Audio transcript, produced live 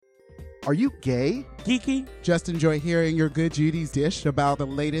Are you gay? Geeky? Just enjoy hearing your good Judy's dish about the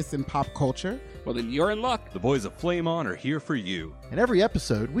latest in pop culture? Well, then you're in luck. The boys of Flame On are here for you. In every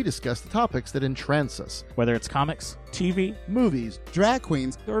episode, we discuss the topics that entrance us. Whether it's comics, TV, movies, drag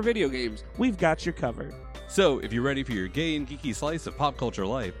queens, or video games, we've got you covered. So, if you're ready for your gay and geeky slice of pop culture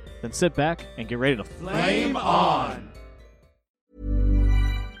life, then sit back and get ready to Flame on!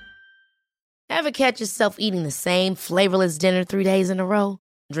 Ever catch yourself eating the same flavorless dinner 3 days in a row?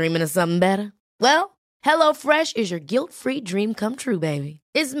 Dreaming of something better? Well, HelloFresh is your guilt-free dream come true, baby.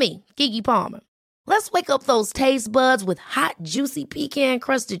 It's me, Keke Palmer. Let's wake up those taste buds with hot, juicy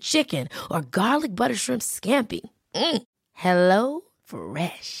pecan-crusted chicken or garlic butter shrimp scampi. Hello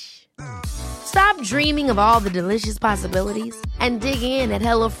Fresh. Stop dreaming of all the delicious possibilities and dig in at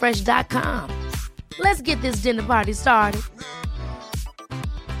HelloFresh.com. Let's get this dinner party started.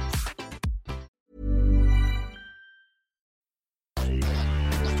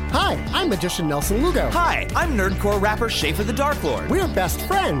 Hi, I'm Magician Nelson Lugo. Hi, I'm Nerdcore rapper Schaefer the Dark Lord. We're best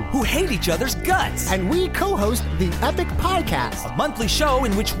friends who hate each other's guts. And we co-host the Epic Podcast, a monthly show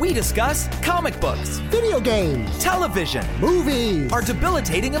in which we discuss comic books, video games, television, movies, our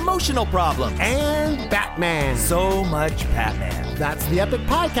debilitating emotional problems, and Batman. So much Batman. That's the Epic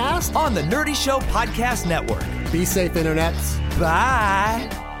Podcast on the Nerdy Show Podcast Network. Be safe, internets. Bye.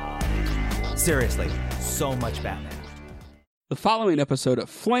 Seriously, so much Batman. The following episode of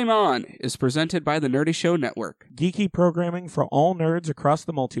Flame On is presented by the Nerdy Show Network. Geeky programming for all nerds across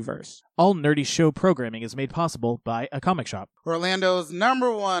the multiverse. All Nerdy Show programming is made possible by A Comic Shop, Orlando's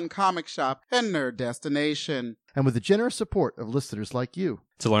 #1 comic shop and nerd destination. And with the generous support of listeners like you.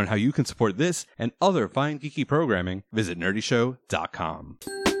 To learn how you can support this and other fine geeky programming, visit nerdyshow.com.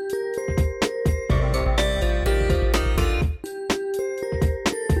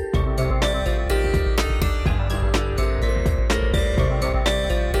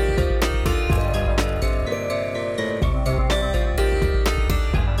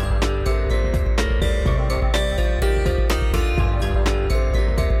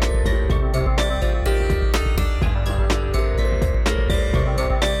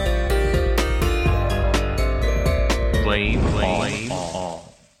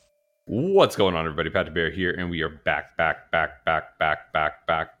 What's going on, everybody? Pat Bear here, and we are back.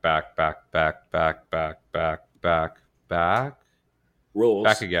 Rules.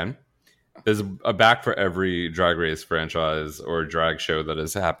 Back again. There's a back for every Drag Race franchise or drag show that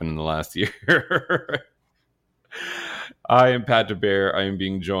has happened in the last year. I am Pat Bear. I am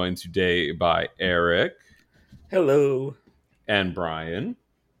being joined today by Eric. Hello. And Brian.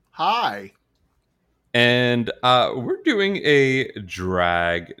 Hi. And we're doing a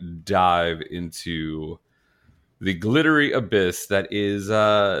drag dive into the glittery abyss that is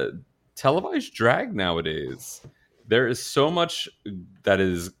televised drag nowadays. There is so much that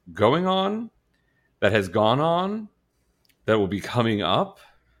is going on, that has gone on, that will be coming up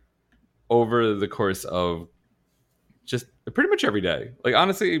over the course of just pretty much every day. Like,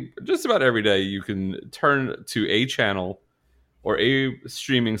 honestly, just about every day you can turn to a channel or a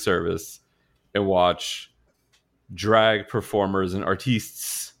streaming service and watch drag performers and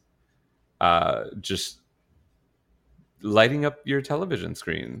artists just lighting up your television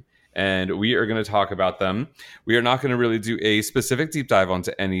screen. And we are going to talk about them. We are not going to really do a specific deep dive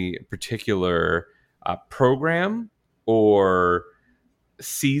onto any particular program or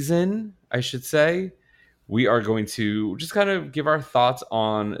season, I should say. We are going to just kind of give our thoughts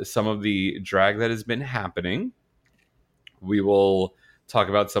on some of the drag that has been happening. We will talk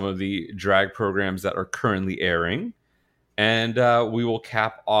about some of the drag programs that are currently airing. And we will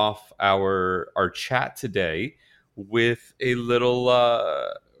cap off our chat today with a little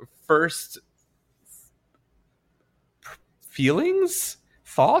first feelings,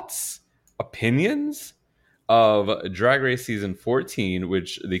 thoughts, opinions of Drag Race Season 14,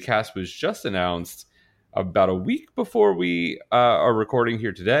 which the cast was just announced about a week before we are recording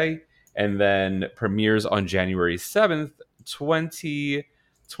here today, and then premieres on January 7th,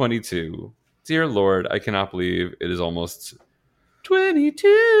 2022. Dear Lord, I cannot believe it is almost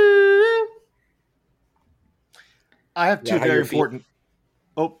 22. I have two very important.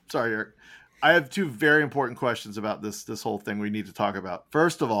 Oh, sorry, Eric. I have two very important questions about this whole thing we need to talk about.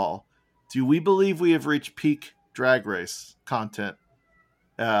 First of all, do we believe we have reached peak Drag Race content,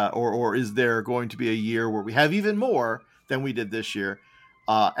 or is there going to be a year where we have even more than we did this year?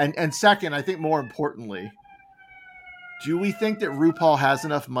 And second, I think more importantly, do we think that RuPaul has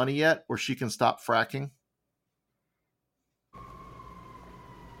enough money yet where she can stop fracking?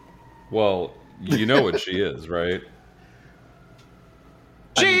 Well, you know what she is, right?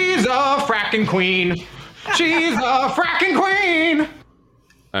 She's a fracking queen. She's a fracking queen.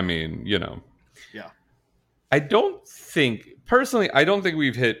 I mean, you know. Yeah. I don't think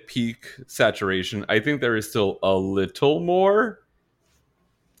we've hit peak saturation. I think there is still a little more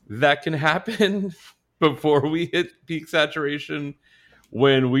that can happen before we hit peak saturation.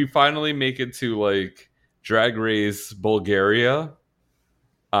 When we finally make it to like Drag Race Bulgaria,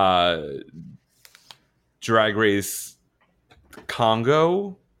 Drag Race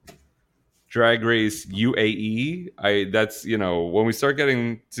Congo, Drag Race UAE. That's, you know, when we start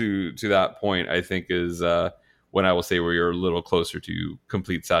getting to that point, I think is when I will say we're a little closer to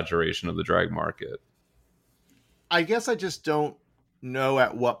complete saturation of the drag market. I guess I just don't know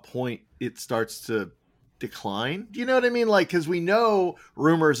at what point it starts to decline. Do you know what I mean? Like, because we know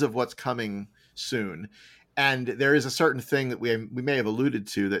rumors of what's coming soon, and there is a certain thing that we may have alluded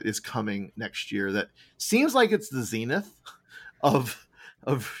to that is coming next year that seems like it's the zenith of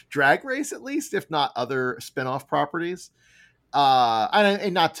Drag Race, at least, if not other spinoff properties.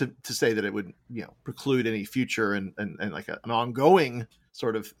 And not to say that it would, you know, preclude any future and like an ongoing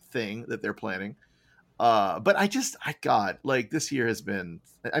sort of thing that they're planning. But God, like this year has been,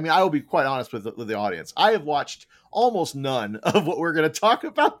 I mean, I will be quite honest with the audience. I have watched almost none of what we're going to talk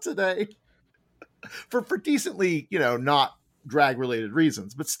about today for decently, you know, not drag related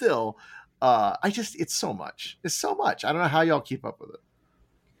reasons, but still, it's so much. It's so much. I don't know how y'all keep up with it.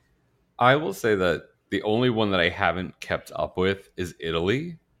 I will say that the only one that I haven't kept up with is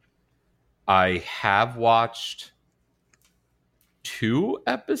Italy. I have watched 2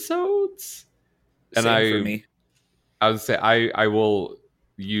 episodes. And Same for me. I would say I will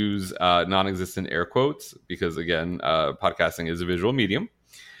use non-existent air quotes because, again, podcasting is a visual medium.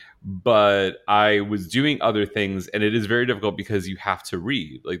 But I was doing other things, and it is very difficult because you have to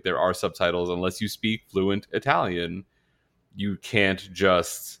read. Like, there are subtitles. Unless you speak fluent Italian, you can't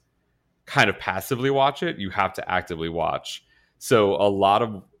just kind of passively watch it. You have to actively watch. So a lot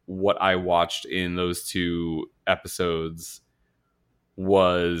of what I watched in those 2 episodes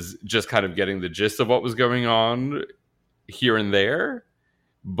was just kind of getting the gist of what was going on here and there,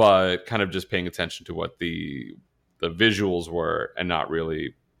 but kind of just paying attention to what the visuals were and not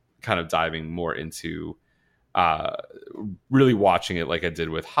really kind of diving more into really watching it like I did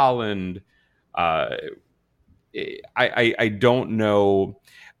with Holland. I don't know.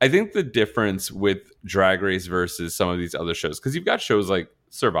 I think the difference with Drag Race versus some of these other shows, because you've got shows like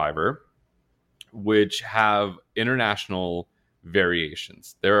Survivor, which have international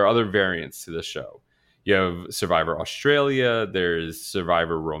variations. There are other variants to the show. You have Survivor Australia, there's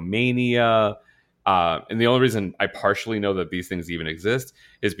Survivor Romania, and the only reason I partially know that these things even exist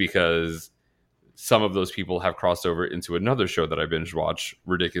is because some of those people have crossed over into another show that I binge watched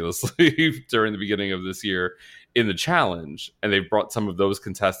ridiculously during the beginning of this year in The Challenge, and they've brought some of those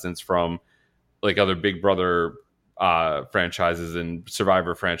contestants from like other Big Brother franchises and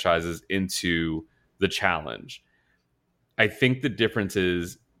Survivor franchises into The Challenge. I think the difference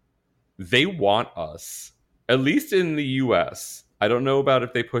is they want us, at least in the US. I don't know about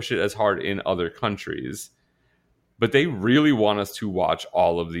if they push it as hard in other countries, but they really want us to watch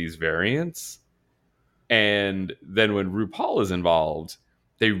all of these variants. And then when RuPaul is involved,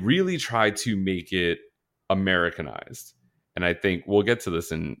 they really try to make it Americanized. And I think we'll get to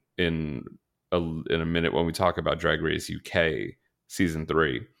this in a minute when we talk about Drag Race UK season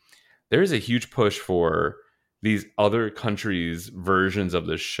 3. There is a huge push for these other countries' versions of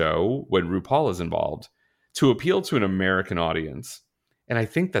the show when RuPaul is involved to appeal to an American audience. And I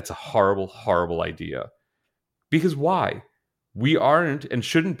think that's a horrible, horrible idea. Because why? We aren't and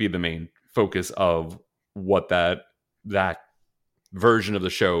shouldn't be the main focus of what that version of the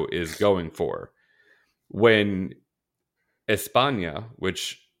show is going for. When España,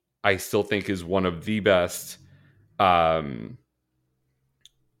 which I still think is one of the best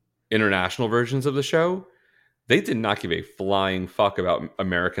international versions of the show, they did not give a flying fuck about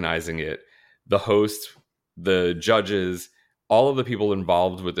Americanizing it. The host, the judges, all of the people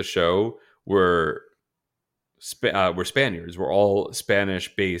involved with the show were Spaniards. Were all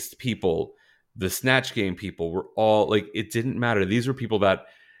Spanish-based people. The Snatch Game people were all like, it didn't matter. These were people that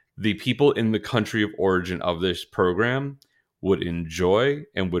the people in the country of origin of this program would enjoy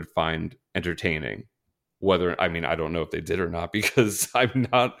and would find entertaining. Whether, I mean, I don't know if they did or not because I'm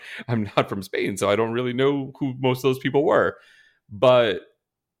not from Spain, so I don't really know who most of those people were. But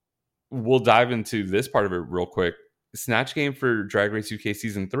we'll dive into this part of it real quick. Snatch Game for Drag Race UK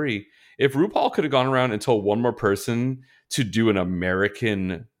season 3. If RuPaul could have gone around and told one more person to do an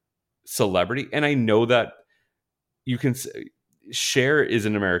American celebrity, and I know that you can say Cher is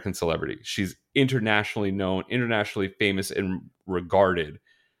an American celebrity. She's internationally known, internationally famous and regarded,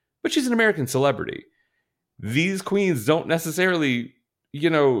 but she's an American celebrity. These queens don't necessarily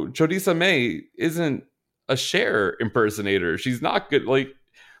Jodisa May isn't a Cher impersonator. She's not good. Like,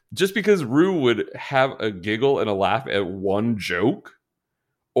 just because Rue would have a giggle and a laugh at one joke,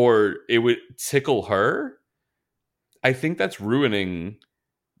 or it would tickle her, I think that's ruining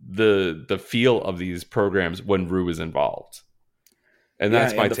the feel of these programs when Rue is involved. And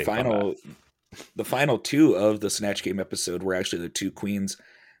that's my take on that. The final two of the Snatch Game episode were actually the two queens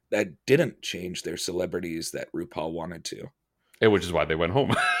that didn't change their celebrities that RuPaul wanted to. And which is why they went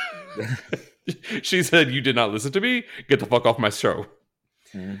home. She said, "You did not listen to me. Get the fuck off my show."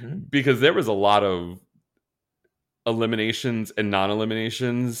 Mm-hmm. Because there was a lot of eliminations and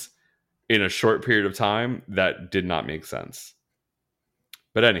non-eliminations in a short period of time that did not make sense.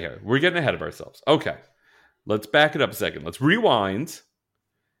 But anyhow, we're getting ahead of ourselves. Okay, let's back it up a second. Let's rewind.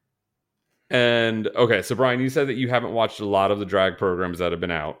 And okay, so Brian, you said that you haven't watched a lot of the drag programs that have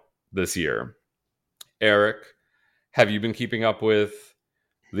been out this year. Eric, have you been keeping up with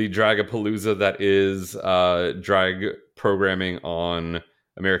the Dragapalooza that is drag programming on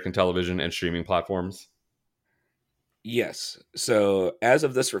American television and streaming platforms? Yes. So as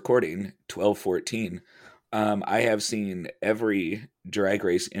of this recording, 12/14, I have seen every Drag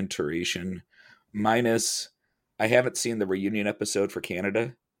Race iteration, minus I haven't seen the reunion episode for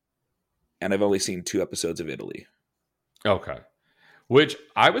Canada, and I've only seen 2 episodes of Italy. Okay. Which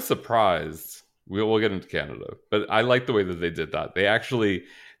I was surprised. We'll get into Canada, but I like the way that they did that.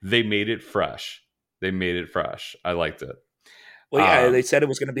 They made it fresh. I liked it. Well, yeah, they said it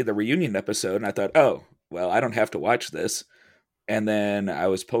was going to be the reunion episode, and I thought, oh, well, I don't have to watch this. And then I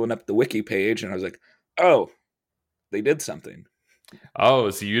was pulling up the wiki page, and I was like, oh, they did something. Oh,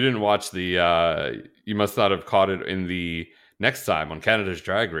 so you didn't watch the... you must not have caught it in the next time on Canada's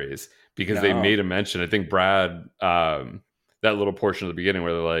Drag Race, because they made a mention. I think Brad, that little portion of the beginning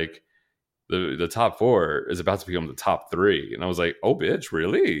where they're like, the top 4 is about to become the top 3. And I was like, oh, bitch,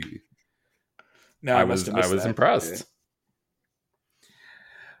 really? No, I was impressed. Yeah.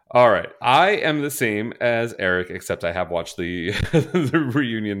 All right. I am the same as Eric, except I have watched the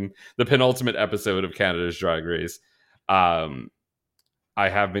reunion, the penultimate episode of Canada's Drag Race. I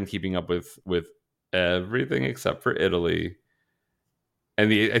have been keeping up with everything except for Italy.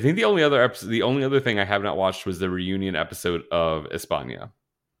 And I think the only other thing I have not watched was the reunion episode of España.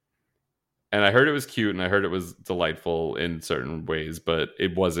 And I heard it was cute and I heard it was delightful in certain ways, but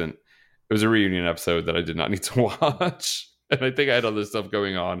it wasn't. It was a reunion episode that I did not need to watch. And I think I had other stuff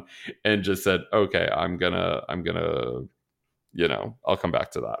going on and just said, okay, I'm gonna, I'll come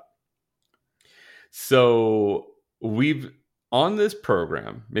back to that. So we've on this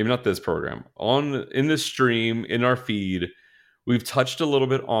program, maybe not this program, in this stream, in our feed, we've touched a little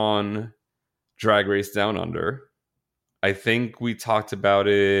bit on Drag Race Down Under. I think we talked about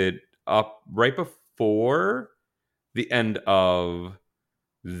it up right before the end of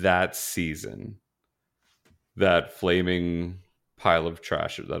that season. That flaming pile of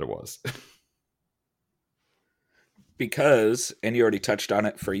trash that it was. Because, and you already touched on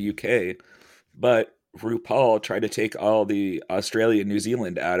it for UK, but RuPaul tried to take all the Australia, New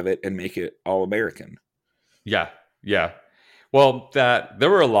Zealand out of it and make it all American. Yeah. Well, there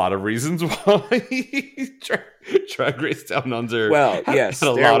were a lot of reasons why Drag Race Down Under. Well, yes,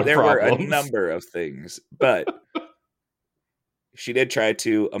 there were a number of things, but she did try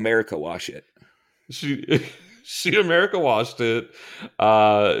to America wash it. She America washed it.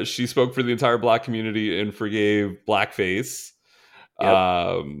 She spoke for the entire Black community and forgave blackface.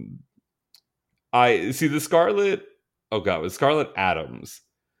 Yep. I see the Scarlett. Oh God, it was Scarlett Adams.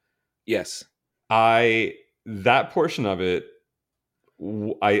 Yes, that portion of it.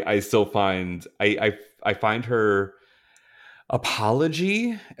 I still find I find her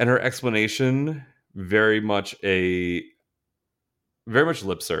apology and her explanation very much lip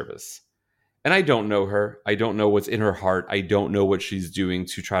service. And I don't know her. I don't know what's in her heart. I don't know what she's doing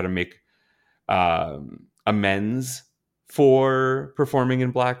to try to make amends for performing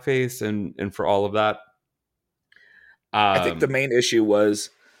in blackface and for all of that. I think the main issue was,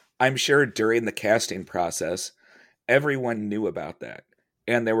 I'm sure during the casting process, everyone knew about that.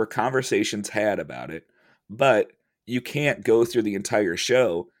 And there were conversations had about it. But you can't go through the entire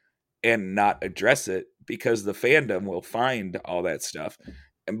show and not address it, because the fandom will find all that stuff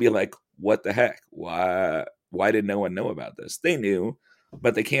and be like, what the heck? Why did no one know about this? They knew,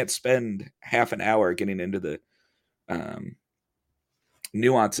 but they can't spend half an hour getting into the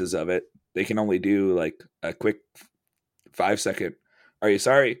nuances of it. They can only do like a quick 5-second, are you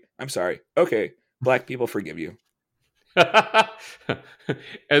sorry? I'm sorry. Okay, Black people forgive you. And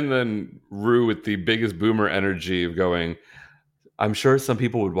then Rue with the biggest boomer energy of going, I'm sure some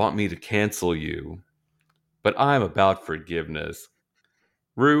people would want me to cancel you, but I'm about forgiveness.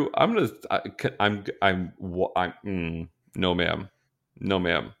 Rue, no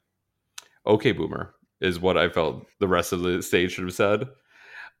ma'am. Okay, boomer is what I felt the rest of the stage should have said.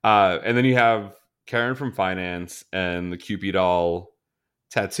 And then you have Karen from finance and the Cupid doll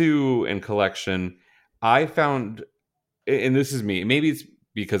tattoo and collection. I found, and this is me, maybe it's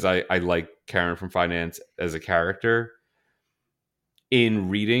because I like Karen from finance as a character. In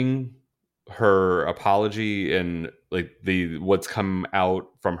reading her apology and like what's come out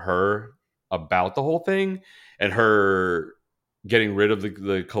from her about the whole thing, and her getting rid of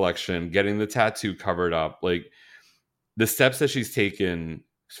the collection, getting the tattoo covered up, like the steps that she's taken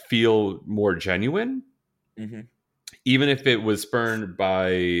feel more genuine. Mm-hmm. Even if it was spurred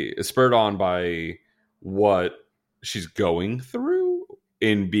on by what she's going through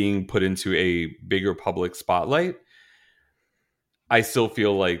in being put into a bigger public spotlight, I still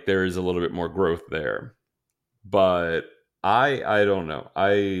feel like there is a little bit more growth there. But I don't know.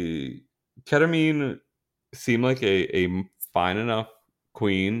 Ketamine seemed like a fine enough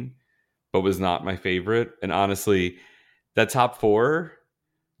queen, but was not my favorite. And honestly, that top 4,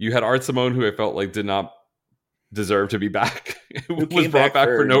 you had Art Simone, who I felt like did not deserve to be back. Was brought back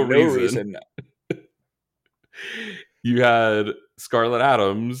for no reason. You had Scarlett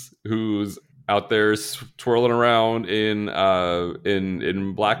Adams, who's out there twirling around in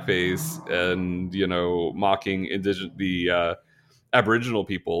blackface and, you know, mocking the Aboriginal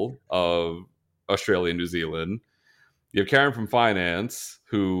people of Australia and New Zealand. You have Karen from finance,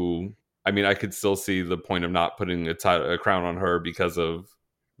 who, I mean, I could still see the point of not putting a crown on her because of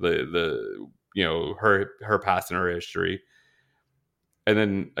the you know, her past and her history. And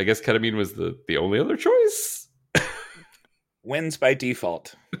then I guess Ketamine was the only other choice. Wins by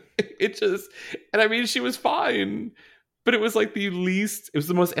default. And I mean, she was fine, but it was like it was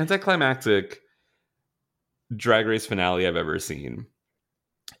the most anticlimactic Drag Race finale I've ever seen.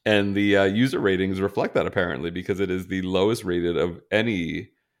 And the user ratings reflect that, apparently, because it is the lowest rated of any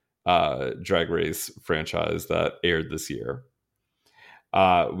Drag Race franchise that aired this year.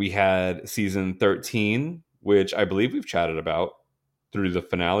 We had season 13, which I believe we've chatted about through the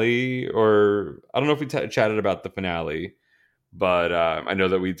finale, or I don't know if we chatted about the finale, but I know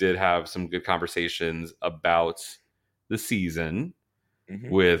that we did have some good conversations about the season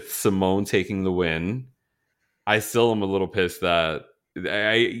with Simone taking the win. I still am a little pissed that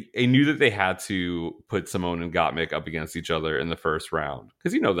I knew that they had to put Simone and Gottmik up against each other in the first round,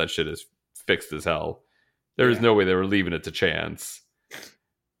 because you know that shit is fixed as hell. There is no way they were leaving it to chance.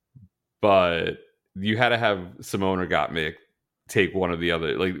 But you had to have Simone or Gottmik take one of the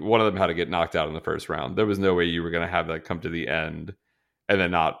other. Like, one of them had to get knocked out in the first round. There was no way you were going to have that come to the end and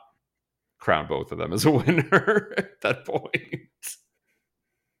then not crown both of them as a winner at that point.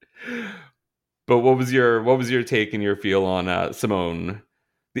 But what was your take and your feel on Simone,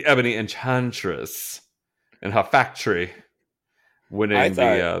 the Ebony Enchantress, and her factory winning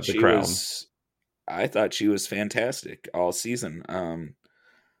the crown? I thought she was fantastic all season.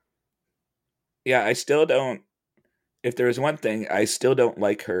 Yeah, I still don't. If there is one thing, I still don't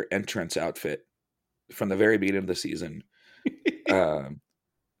like her entrance outfit from the very beginning of the season.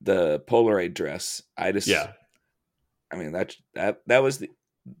 The Polaroid dress. I mean, that was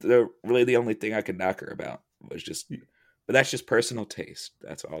the really the only thing I could knock her about was just, but that's just personal taste.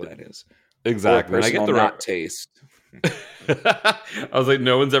 That's all that is. Exactly. I get the not taste. I was like,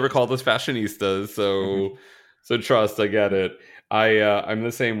 no one's ever called us fashionistas, so trust. I get it. I'm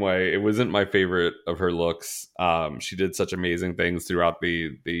the same way. It wasn't my favorite of her looks. She did such amazing things throughout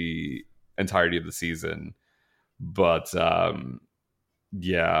the entirety of the season, but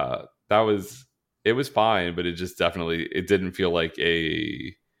yeah, it was fine, but it just it didn't feel like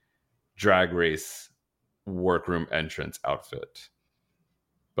a Drag Race workroom entrance outfit.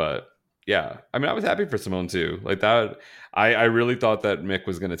 But yeah, I mean, I was happy for Simone too. Like that, I really thought that Mick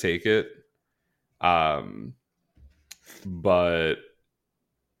was going to take it. But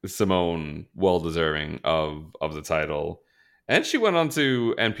Simone, well deserving of the title, and she went on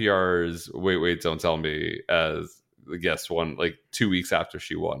to NPR's Wait, Don't Tell Me as the guest one, like 2 weeks after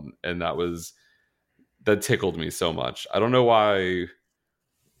she won, and that tickled me so much. I don't know why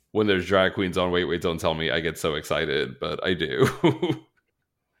when there's drag queens on Wait, Don't Tell Me, I get so excited, but I do.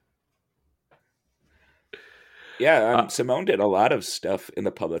 Yeah, Simone did a lot of stuff in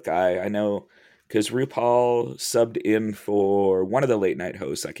the public eye. I know, because RuPaul subbed in for one of the late night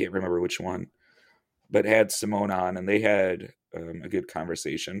hosts. I can't remember which one, but had Simone on, and they had a good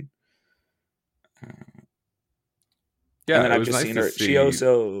conversation. Yeah, and then I've just seen her. She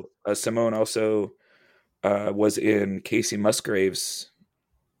also, Simone also was in Casey Musgrave's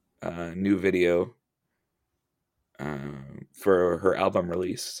new video. for her album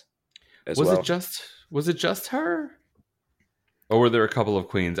release as was well. Was it just her? Or were there a couple of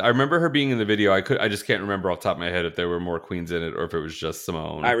queens? I remember her being in the video. I just can't remember off the top of my head if there were more queens in it or if it was just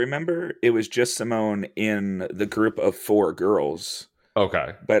Simone. I remember it was just Simone in the group of 4 girls.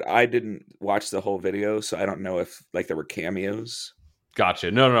 Okay. But I didn't watch the whole video, so I don't know if like there were cameos.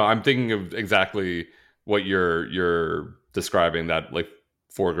 Gotcha. No. I'm thinking of exactly what you're describing, that like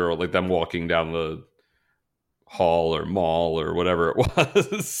 4 girl, like them walking down the hall or mall or whatever it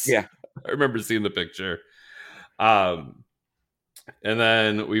was. Yeah. I remember seeing the picture. And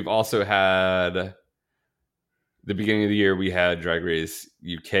then we've also had the beginning of the year, we had Drag Race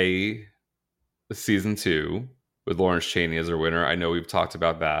UK season 2 with Lawrence Chaney as our winner. I know we've talked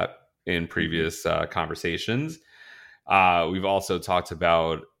about that in previous conversations. We've also talked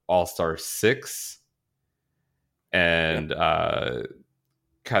about All-Star 6 and Kylie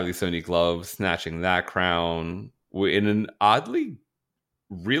Sonique Love snatching that crown in an oddly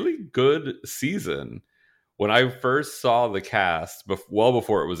really good season. When I first saw the cast, well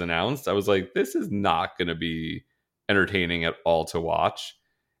before it was announced, I was like, this is not going to be entertaining at all to watch.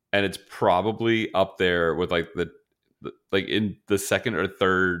 And it's probably up there with like the in the second or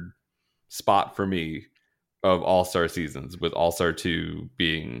third spot for me of All-Star seasons, with All-Star 2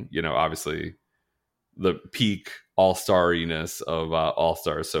 being, obviously the peak All-Star-iness of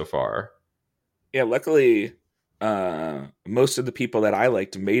All-Stars so far. Yeah, luckily most of the people that I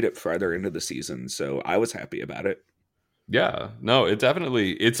liked made it farther into the season, so I was happy about it. Yeah, no,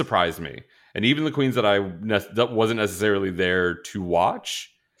 it surprised me. And even the queens that wasn't necessarily there to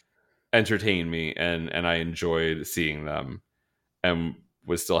watch entertained me, and I enjoyed seeing them, and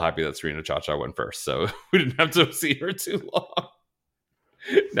was still happy that Serena Chacha went first, so we didn't have to see her too long.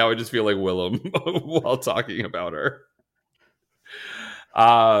 Now I just feel like Willem while talking about her.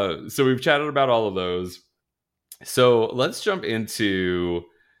 So we've chatted about all of those. So let's jump into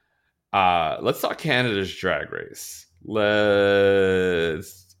let's talk Canada's Drag Race.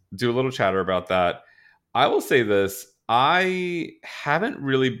 Let's do a little chatter about that. I will say this. I haven't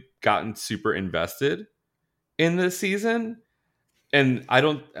really gotten super invested in this season. And I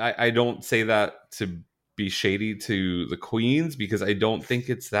don't say that to be shady to the queens, because I don't think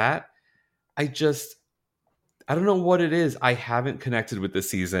it's that. I don't know what it is. I haven't connected with this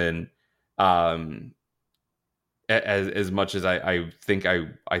season as much as I think I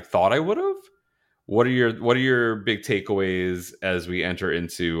thought I would have. What are your big takeaways as we enter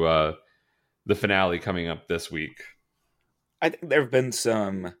into the finale coming up this week? I think there have been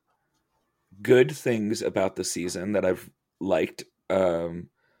some good things about the season that I've liked.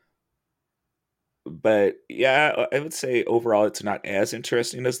 But yeah, I would say overall it's not as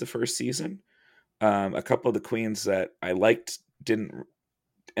interesting as the first season. A couple of the queens that I liked didn't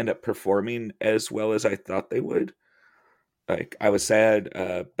end up performing as well as I thought they would. Like, I was sad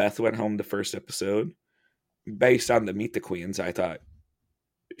Beth went home the first episode. Based on the Meet the Queens, I thought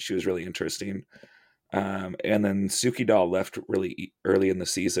she was really interesting. And then Suki Doll left really early in the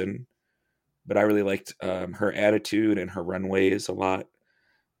season, but I really liked her attitude and her runways a lot.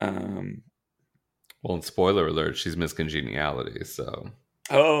 Well, and spoiler alert, she's Miss Congeniality, so.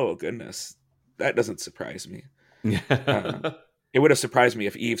 Oh, goodness. That doesn't surprise me. It would have surprised me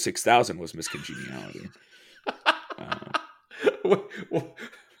if Eve 6000 was Miss Congeniality.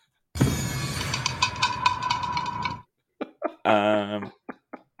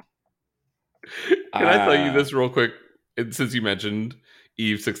 Can I tell you this real quick, since you mentioned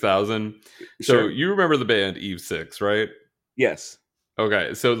Eve 6000? So Sure. You remember the band Eve 6, right? Yes.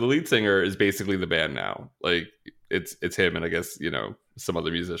 Okay, so the lead singer is basically the band now. Like, it's him and I guess, some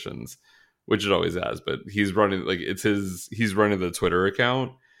other musicians, which it always has, but he's running, like, he's running the Twitter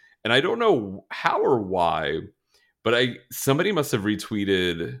account. And I don't know how or why, but somebody must have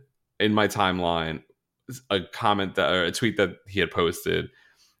retweeted in my timeline a comment or a tweet that he had posted,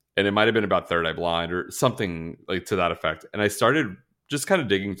 and it might have been about Third Eye Blind or something like to that effect. And I started just kind of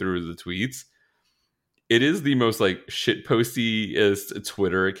digging through the tweets. It is the most like shit posty-est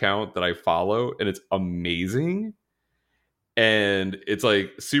Twitter account that I follow, and it's amazing. And it's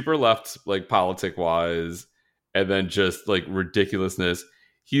like super left, like politic wise, and then just like ridiculousness.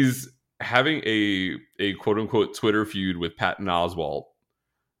 He's having a quote unquote Twitter feud with Patton Oswalt.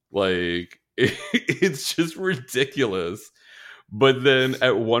 Like, it's just ridiculous. But then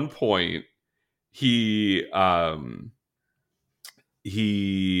at one point, he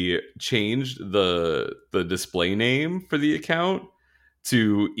changed the display name for the account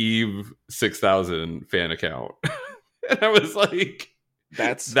to Eve 6000 fan account. And I was like,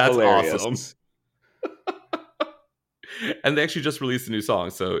 that's hilarious. Awesome. And they actually just released a new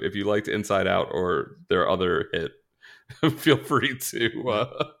song. So if you liked Inside Out or their other hit, feel free to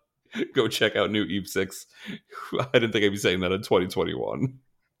go check out new Eve 6. I didn't think I'd be saying that in 2021.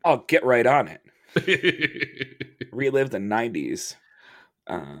 I'll get right on it. Relive the 90s.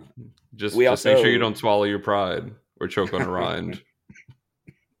 Just make sure you don't swallow your pride or choke on a rind.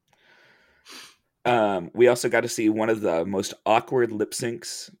 We also got to see one of the most awkward lip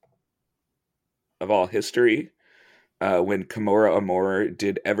syncs of all history when Kimura Amore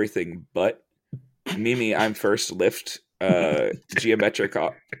did everything but Mimi I'm First lift geometric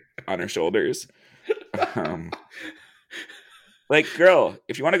on her shoulders. Like, girl,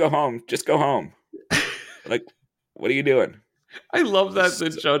 if you want to go home, just go home. Like, what are you doing? I love that the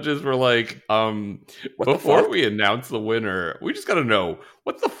judges were like, before we announce the winner, we just got to know,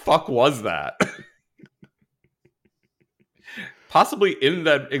 what the fuck was that? Possibly in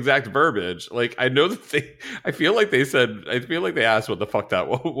that exact verbiage. Like, I know that I feel like they asked what the fuck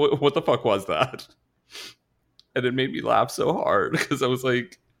was that? And it made me laugh so hard because I was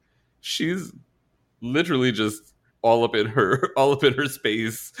like, she's literally just all up in her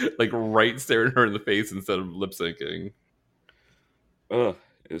space, like right staring her in the face instead of lip syncing. Ugh,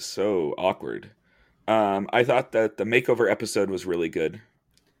 it's so awkward. I thought that the makeover episode was really good.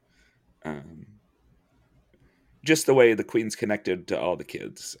 Just the way the queens connected to all the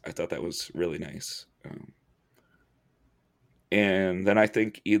kids, I thought that was really nice. And then I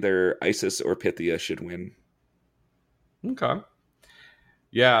think either Isis or Pythia should win. Okay.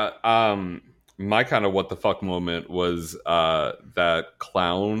 Yeah. My kind of what the fuck moment was that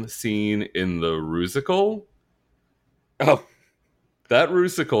clown scene in the Rusical. Oh. That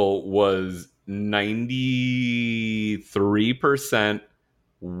Rusical was 93%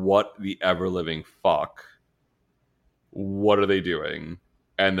 what the ever living fuck. What are they doing?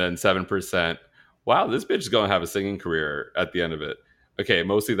 And then 7%, wow, this bitch is going to have a singing career at the end of it. Okay,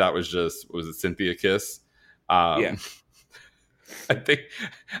 mostly that was it Cynthia Kiss? Yeah. I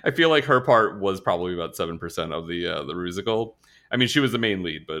feel like her part was probably about 7% of the Rusical. I mean, she was the main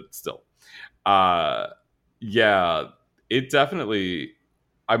lead, but still. Yeah, it definitely,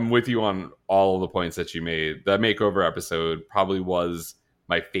 I'm with you on all of the points that you made. That makeover episode probably was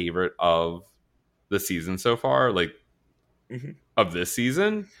my favorite of the season so far, like of this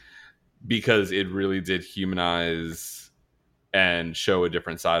season, because it really did humanize and show a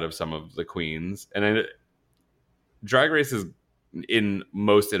different side of some of the queens. And Drag Race is, in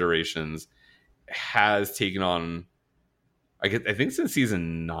most iterations, has taken on, I think since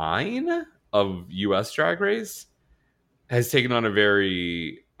season 9 of US Drag Race, has taken on a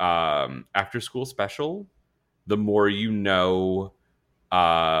very after school special. The More You Know,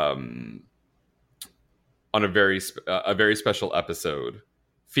 on a very special episode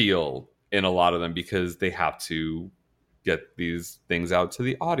feel in a lot of them, because they have to get these things out to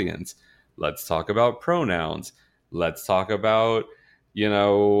the audience. Let's talk about pronouns. Let's talk about,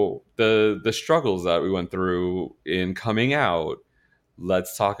 the struggles that we went through in coming out.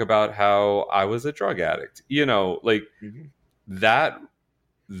 Let's talk about how I was a drug addict.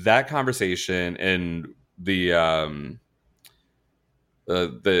 That conversation, and the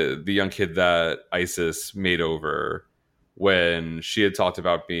young kid that Isis made over when she had talked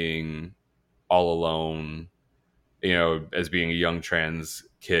about being all alone, as being a young trans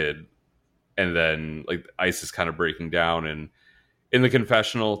kid, and then like Isis kind of breaking down, and in the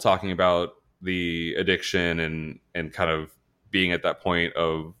confessional talking about the addiction and kind of being at that point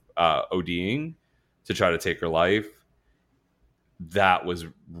of ODing to try to take her life. That was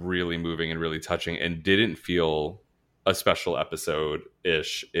really moving and really touching, and didn't feel a special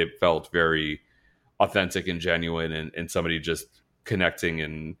episode-ish. It felt very authentic and genuine, and somebody just connecting,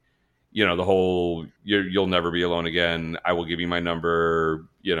 and the whole you'll never be alone again, I will give you my number,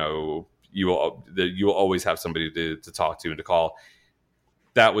 you will always have somebody to talk to and to call.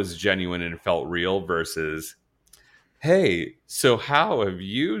 That was genuine and felt real, versus, hey, so how have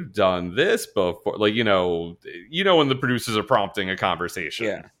you done this before? Like, when the producers are prompting a conversation.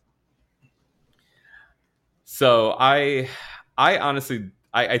 Yeah. So I honestly,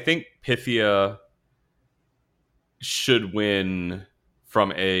 I think Pythia should win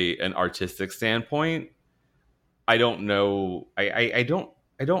from an artistic standpoint. I don't know. I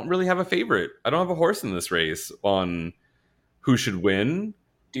don't really have a favorite. I don't have a horse in this race on who should win.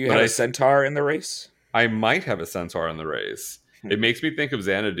 Do you have a centaur in the race? I might have a centaur in the race. It makes me think of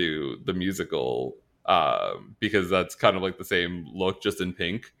Xanadu, the musical, because that's kind of like the same look, just in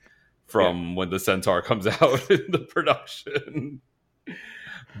pink, from when the centaur comes out in the production.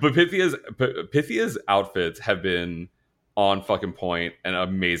 But Pythia's outfits have been on fucking point and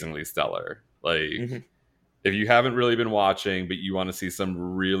amazingly stellar. Like, if you haven't really been watching, but you want to see some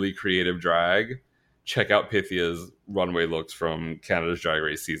really creative drag, check out Pythia's runway looks from Canada's Drag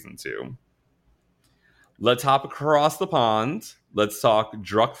Race Season 2. Let's hop across the pond. Let's talk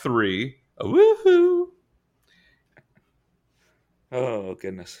Druk 3. Woohoo! Oh,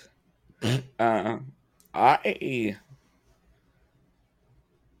 goodness. I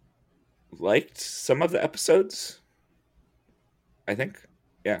liked some of the episodes, I think.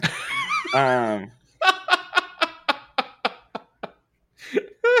 Yeah.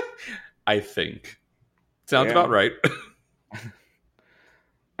 I think. Sounds about right.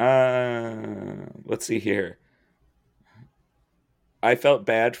 Let's see here. I felt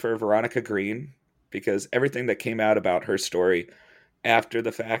bad for Veronica Green because everything that came out about her story after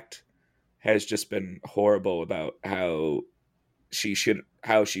the fact has just been horrible about how she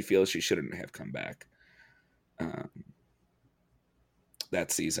feels she shouldn't have come back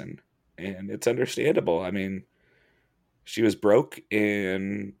that season. And it's understandable. I mean, she was broke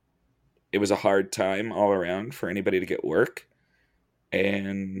and it was a hard time all around for anybody to get work.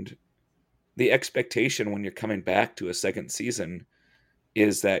 And the expectation when you're coming back to a second season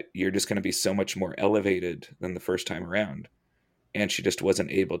is that you're just going to be so much more elevated than the first time around. And she just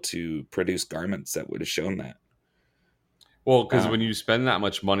wasn't able to produce garments that would have shown that. Well, because when you spend that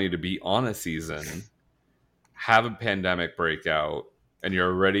much money to be on a season, have a pandemic breakout, and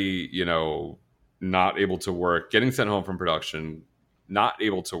you're already, not able to work, getting sent home from production, not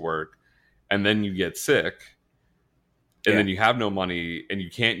able to work, and then you get sick, and then you have no money, and you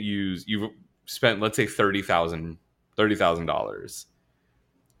can't you've spent, let's say, $30,000.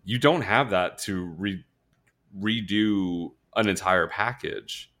 You don't have that to redo an entire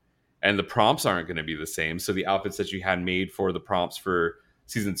package, and the prompts aren't going to be the same. So the outfits that you had made for the prompts for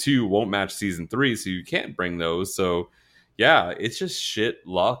season 2 won't match season 3, so you can't bring those. So yeah, it's just shit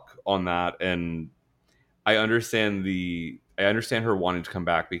luck on that. And I understand her wanting to come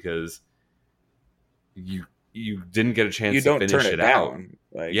back because you didn't get a chance to finish it out.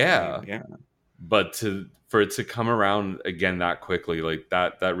 Yeah. But for it to come around again that quickly, like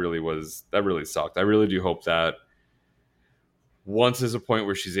that really sucked. I really do hope that once there's a point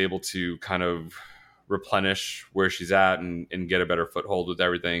where she's able to kind of replenish where she's at and get a better foothold with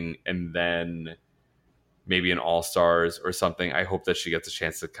everything, and then maybe an All-Stars or something, I hope that she gets a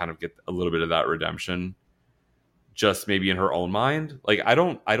chance to kind of get a little bit of that redemption, just maybe in her own mind. Like, I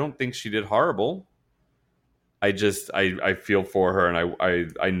don't think she did horrible. I feel for her, and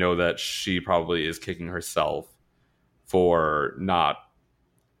I know that she probably is kicking herself for not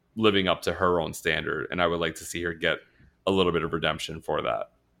living up to her own standard, and I would like to see her get a little bit of redemption for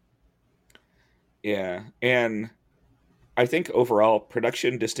that. Yeah, and I think overall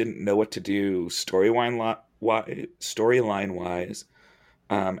production just didn't know what to do storyline wise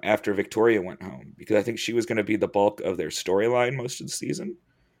after Victoria went home, because I think she was going to be the bulk of their storyline most of the season,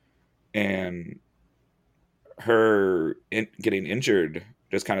 and her getting injured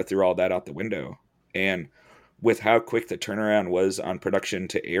just kind of threw all that out the window. And with how quick the turnaround was on production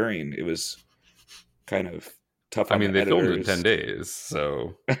to airing, it was kind of tough. I mean, they filmed in 10 days,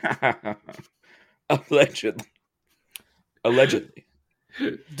 so allegedly. Do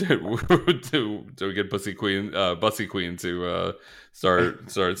we get Bussy Queen to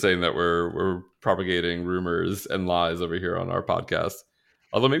start saying that we're propagating rumors and lies over here on our podcast?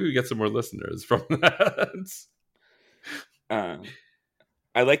 Although maybe we get some more listeners from that.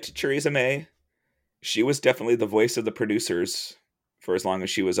 I liked Theresa May. She was definitely the voice of the producers for as long as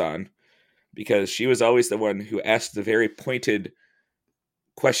she was on, because she was always the one who asked the very pointed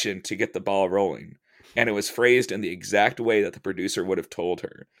question to get the ball rolling. And it was phrased in the exact way that the producer would have told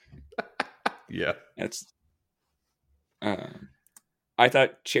her. Yeah. I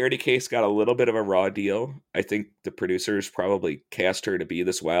thought Charity Case got a little bit of a raw deal. I think the producers probably cast her to be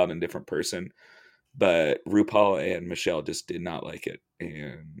this wild and different person, but RuPaul and Michelle just did not like it.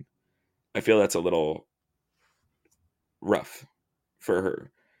 And I feel that's a little rough for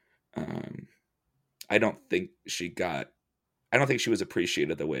her. I don't think she was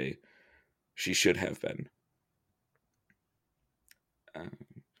appreciated the way she should have been.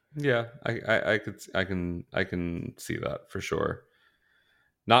 Yeah, I can see that for sure.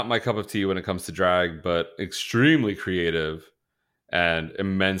 Not my cup of tea when it comes to drag, but extremely creative and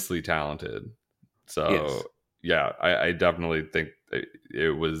immensely talented. So yes. Yeah, I definitely think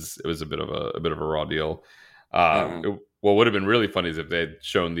it was a bit of a raw deal. What would have been really funny is if they had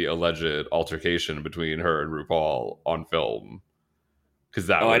shown the alleged altercation between her and RuPaul on film.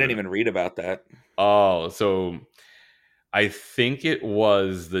 I didn't even read about that. Oh, so I think it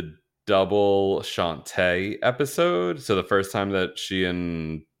was the double Shantae episode. So the first time that she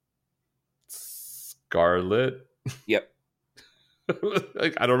and Scarlett, yep,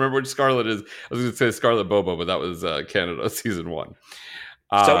 Like, I don't remember which Scarlet is. I was going to say Scarlet Bobo, but that was Canada season 1.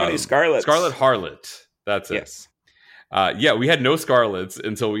 So many Scarlets. Scarlet Harlot. That's it. Yes. Yeah, we had no Scarlets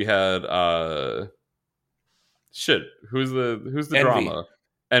until we had Who's the Envy. drama?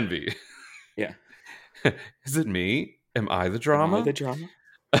 Envy. Yeah. Is it me? Am I the drama? Am I the drama?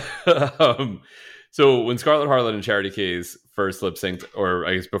 So when Scarlet Harlot and Charity Case first lip synced, or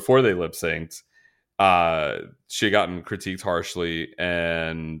I guess before they lip synced, she had gotten critiqued harshly,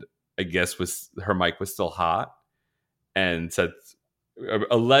 and I guess her mic was still hot, and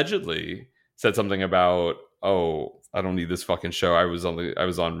allegedly said something about, "Oh, I don't need this fucking show. I was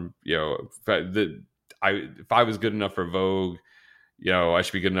on, you know, if I was good enough for Vogue, you know, I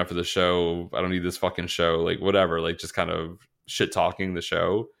should be good enough for the show. I don't need this fucking show." Like, whatever, like, just kind of shit talking the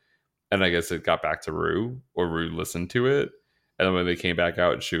show. And I guess it got back to Rue, or Rue listened to it. And then when they came back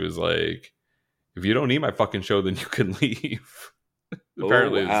out, she was like, "If you don't need my fucking show, then you can leave."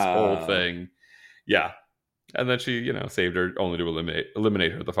 Apparently, this whole thing. Yeah. And then she, you know, saved her only to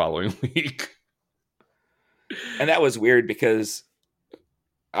eliminate her the following week. And that was weird because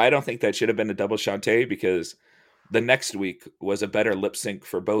I don't think that should have been a double Shantae, because the next week was a better lip sync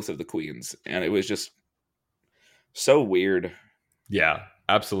for both of the queens. And it was just so weird. Yeah,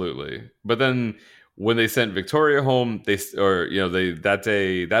 absolutely. But then when they sent Victoria home,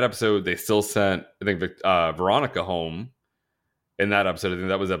 that episode, they still sent, I think, Veronica home in that episode. I think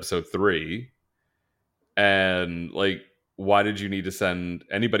that was episode 3. And like, why did you need to send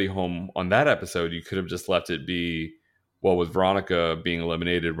anybody home on that episode? You could have just left it be, well, with Veronica being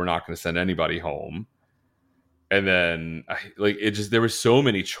eliminated, we're not going to send anybody home. And then there were so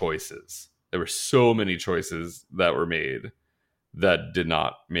many choices. There were so many choices that were made that did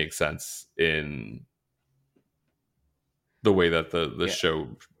not make sense in the way that the show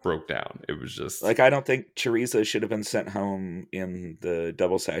broke down. It was just like, I don't think Teresa should have been sent home in the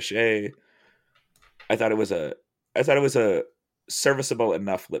double sachet. I thought it was a serviceable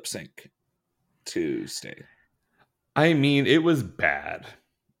enough lip sync to stay. I mean, it was bad.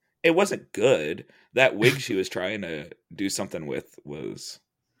 It wasn't good. That wig she was trying to do something with was,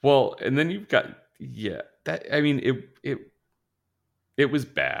 well, and then you've got, I mean, it was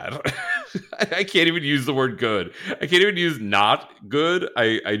bad. I can't even use the word good. I can't even use not good.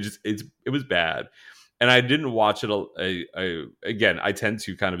 It was bad. And I didn't watch it. Again, I tend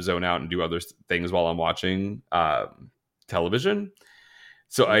to kind of zone out and do other things while I'm watching television.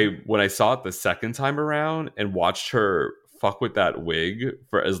 So when I saw it the second time around and watched her fuck with that wig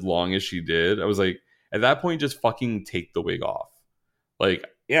for as long as she did, I was like, at that point, just fucking take the wig off. Like,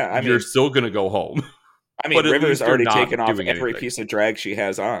 yeah, you're still gonna go home. I mean, River's already taken off every piece of drag she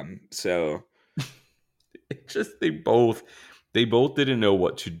has on. So they both didn't know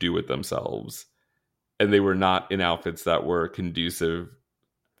what to do with themselves. And they were not in outfits that were conducive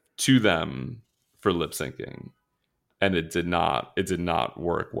to them for lip syncing. And it did not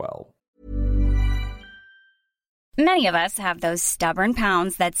work well. Many of us have those stubborn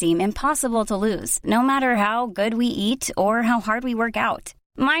pounds that seem impossible to lose, no matter how good we eat or how hard we work out.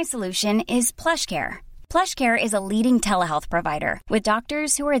 My solution is PlushCare. PlushCare is a leading telehealth provider with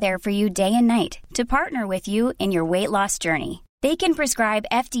doctors who are there for you day and night to partner with you in your weight loss journey. They can prescribe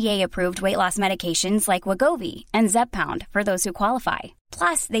FDA-approved weight loss medications like Wegovy and Zepbound for those who qualify.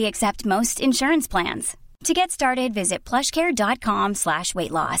 Plus, they accept most insurance plans. To get started, visit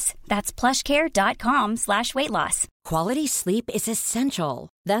plushcare.com/weightloss. That's plushcare.com/weightloss. Quality sleep is essential.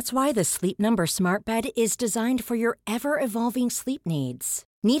 That's why the Sleep Number Smart Bed is designed for your ever-evolving sleep needs.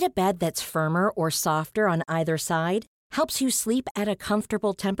 Need a bed that's firmer or softer on either side? Helps you sleep at a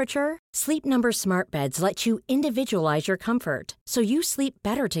comfortable temperature? Sleep Number Smart Beds let you individualize your comfort, so you sleep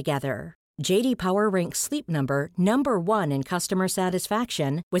better together. J.D. Power ranks Sleep Number number 1 in customer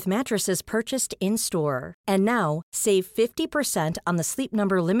satisfaction with mattresses purchased in-store. And now, save 50% on the Sleep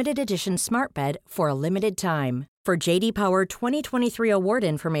Number Limited Edition Smart Bed for a limited time. For J.D. Power 2023 award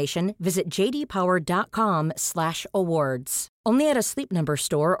information, visit jdpower.com/awards. Only at a Sleep Number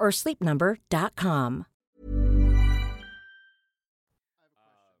store or sleepnumber.com.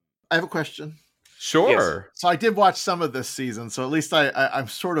 I have a question. Sure. Yes. So I did watch some of this season, so at least I'm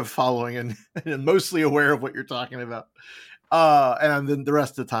sort of following and mostly aware of what you're talking about. And then the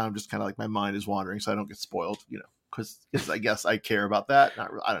rest of the time, I'm just kind of like, my mind is wandering, so I don't get spoiled, because I guess I care about that.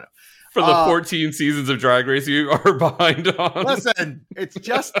 Not really, I don't know. For the 14 seasons of Drag Race you are behind on. Listen, it's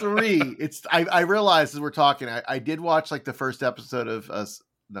just 3. I realized as we're talking, I did watch like the first episode of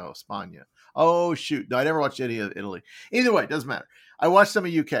Spagna. Oh shoot, no, I never watched any of Italy. Either way, it doesn't matter. I watched some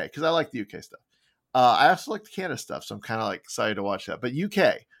of UK because I like the UK stuff. I also like the Canada stuff, so I'm kind of like excited to watch that. But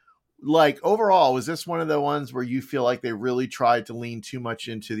UK, like overall, was this one of the ones where you feel like they really tried to lean too much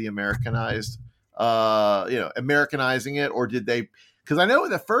into the Americanizing it, or did they? Because I know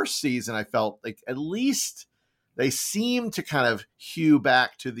in the first season, I felt like at least they seemed to kind of hew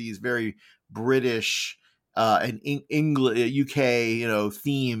back to these very British and English, UK,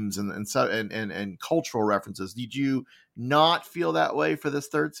 themes and cultural references. Did you not feel that way for this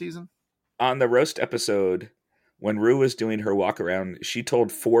third season? On the roast episode, when Rue was doing her walk around, she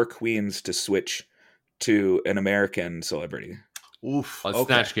told 4 queens to switch to an American celebrity. Oof.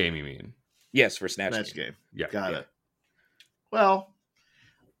 Snatch Game, you mean? Yes, for Snatch Game. Yeah. Got it. Well,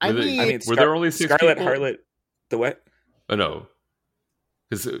 I mean, were there only 6 Scarlet people? Harlot, the what? Oh, no.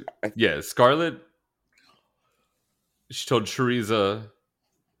 Because, Scarlet, she told Teresa,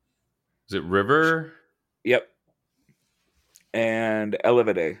 is it River? Yep. And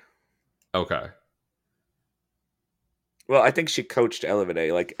Elevide. Okay. Well, I think she coached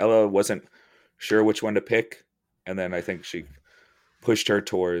Elevide. Like, Ella wasn't sure which one to pick, and then I think she pushed her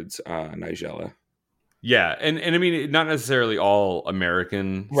towards Nigella. Yeah, and I mean, not necessarily all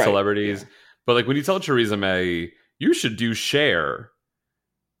American Right, celebrities, but like when you tell Theresa May, you should do Cher,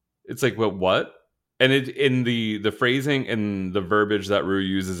 it's like, what? And it in the phrasing and the verbiage that Rue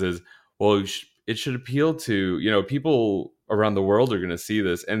uses is, well, it should appeal to, people around the world are going to see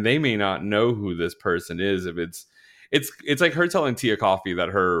this, and they may not know who this person is. If it's like her telling Tia Coffey that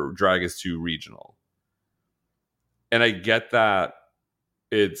her drag is too regional. And I get that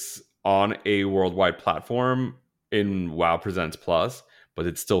it's on a worldwide platform in WoW Presents Plus, but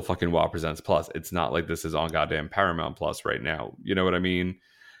it's still fucking WoW Presents Plus. It's not like this is on goddamn Paramount Plus right now. You know what I mean?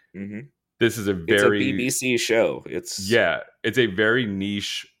 Mm-hmm. This is It's a BBC show. It's a very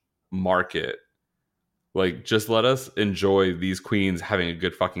niche market. Like, just let us enjoy these queens having a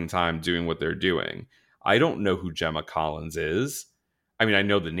good fucking time doing what they're doing. I don't know who Gemma Collins is. I mean, I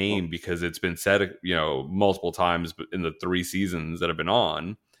know the name because it's been said, multiple times in the 3 seasons that have been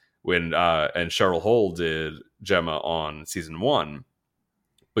on. When and Cheryl Hole did Gemma on season 1,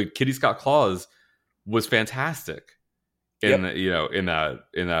 but Kitty Scott Claus was fantastic in in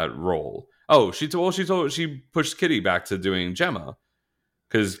that role. Oh, she pushed Kitty back to doing Gemma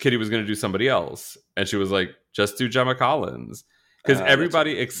because Kitty was going to do somebody else, and she was like, just do Gemma Collins, because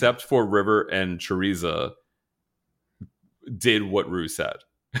everybody except for River and Teresa did what Rue said.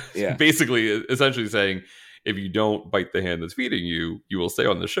 Yeah, basically, essentially saying, if you don't bite the hand that's feeding you, you will stay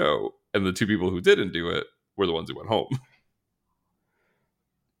on the show. And the 2 people who didn't do it were the ones who went home.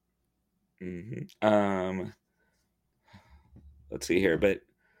 Mm-hmm. Let's see here, but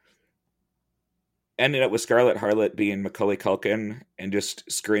ended up with Scarlet Harlot being Macaulay Culkin and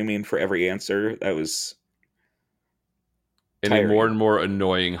just screaming for every answer. That was a more and more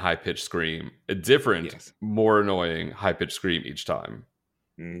annoying high-pitched scream. A different, more annoying high-pitched scream each time.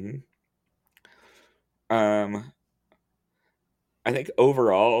 Mm-hmm. I think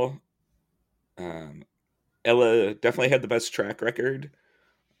overall, Ella definitely had the best track record,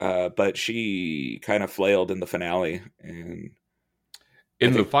 but she kind of flailed in the finale and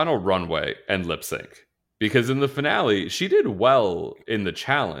the final runway and lip sync. Because in the finale, she did well in the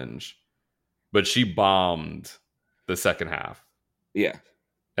challenge, but she bombed the second half. Yeah,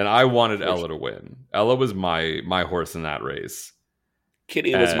 and I wanted Ella to win. Ella was my horse in that race.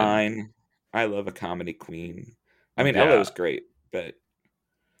 Kitty was mine. I love a comedy queen. I mean, Ella was great, but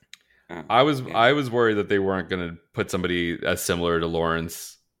I was worried that they weren't going to put somebody as similar to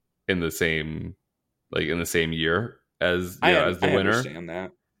Lawrence in the same year as as the winner. I understand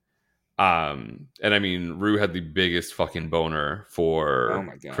that. And I mean, Rue had the biggest fucking boner for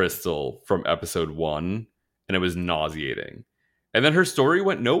Crystal from episode 1, and it was nauseating. And then her story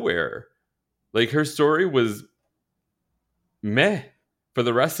went nowhere. Like, her story was meh for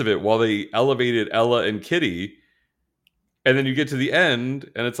the rest of it while they elevated Ella and Kitty. And then you get to the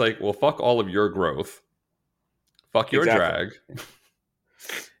end and it's like, well, fuck all of your growth. Fuck your drag.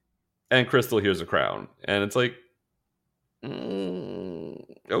 And Crystal, here's a crown. And it's like,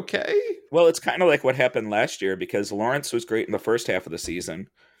 okay. Well, it's kind of like what happened last year, because Lawrence was great in the first half of the season.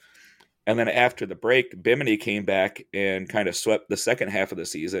 And then after the break, Bimini came back and kind of swept the second half of the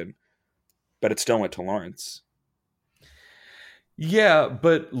season. But it still went to Lawrence. Yeah,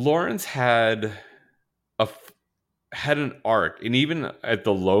 but Lawrence had an arc, and even at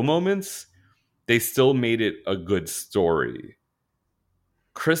the low moments, they still made it a good story.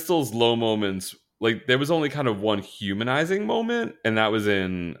 Crystal's low moments, like, there was only kind of one humanizing moment, and that was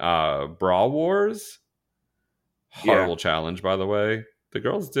in Bra Wars. Horrible challenge, by the way. The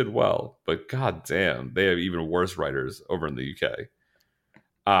girls did well, but god damn, they have even worse writers over in the UK.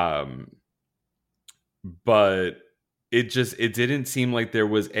 But it didn't seem like there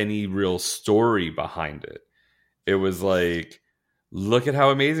was any real story behind it. It was like, look at how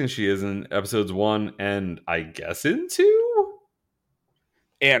amazing she is in episodes 1 and I guess in 2.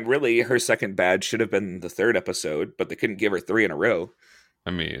 And really, her second badge should have been the 3rd episode, but they couldn't give her 3 in a row.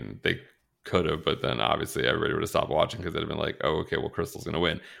 I mean, they could have, but then obviously everybody would have stopped watching because they'd have been like, oh, okay, well, Crystal's going to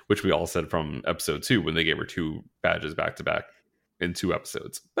win, which we all said from episode 2 when they gave her 2 badges back to back in 2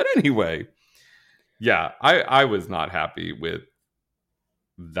 episodes. But anyway, yeah, I was not happy with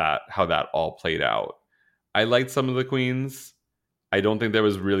that, how that all played out. I liked some of the queens. I don't think there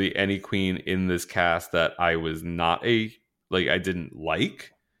was really any queen in this cast that I was not I didn't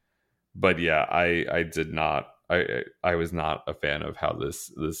like. But yeah, I did not. I was not a fan of how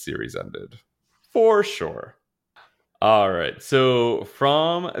this series ended, for sure. All right, so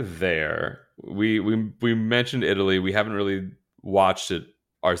from there, we mentioned Italy. We haven't really watched it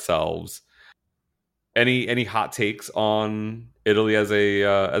ourselves. Any hot takes on Italy as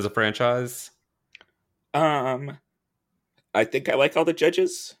a franchise? I think I like all the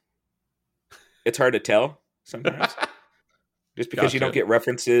judges. It's hard to tell sometimes. Just because Gotcha. You don't get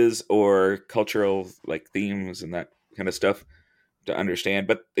references or cultural like themes and that kind of stuff to understand,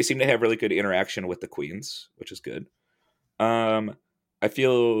 but they seem to have really good interaction with the queens, which is good. I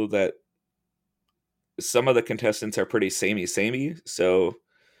feel that some of the contestants are pretty samey, so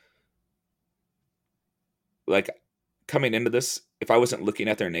like coming into this, if I wasn't looking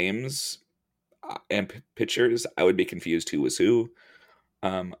at their names and pictures, I would be confused who was who.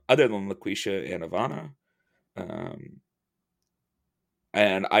 Other than LaQuisha and Ivana.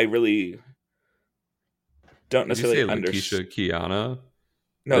 And I really don't necessarily understand. LaQuisha Kiana?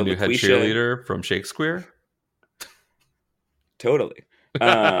 No, the new head cheerleader from Shakespeare? Totally.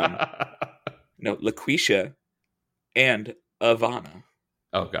 No, LaQuisha and Ivana.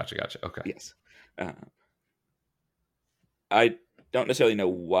 Oh, gotcha. Okay. Yes. I don't necessarily know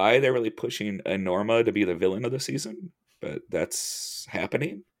why they're really pushing Norma to be the villain of the season, but that's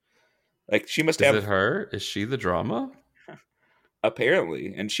happening. Like, she must have... Is it her? Is she the drama?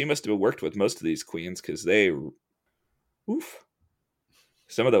 Apparently. And she must have worked with most of these queens because they... Oof.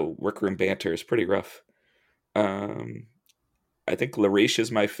 Some of the workroom banter is pretty rough. I think Larish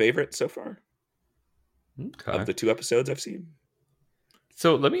is my favorite so far. Okay. Of the 2 episodes I've seen.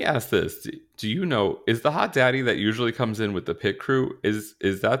 So let me ask this. Do you know, is the hot daddy that usually comes in with the pit crew, is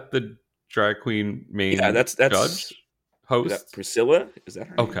that the drag queen main that's judge? Host? Is that Priscilla? Is that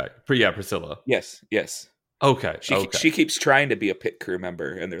her name? Okay. Yeah, Priscilla. Yes. Okay. She keeps trying to be a pit crew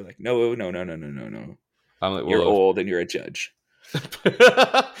member, and they're like, no. I'm like, you're old and you're a judge.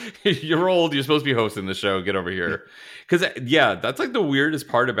 You're old. You're supposed to be hosting the show. Get over here. Because yeah, that's like the weirdest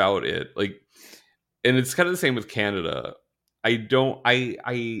part about it. Like, and it's kind of the same with Canada. I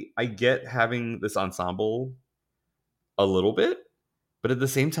get having this ensemble a little bit, but at the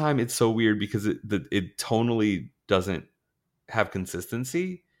same time, it's so weird because it tonally doesn't have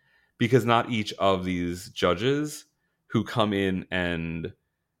consistency, because not each of these judges who come in and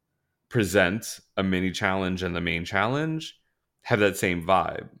present a mini challenge and the main challenge have that same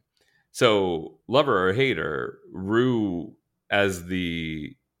vibe. So, lover or hater, Rue as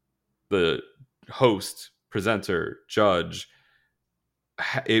the host, presenter, judge,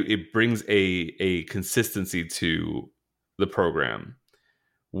 it brings a consistency to the program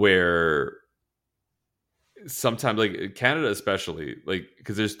where sometimes, like Canada especially, like,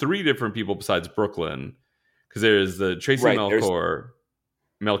 because there's 3 different people besides Brooklyn, because there's the Tracy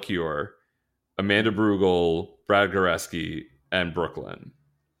Melchior, Amanda Brugel, Brad Goreski, and Brooklyn.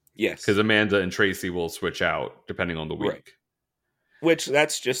 Yes. Because Amanda and Tracy will switch out depending on the week. Right. Which,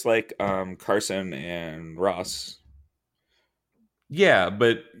 that's just like Carson and Ross. Yeah,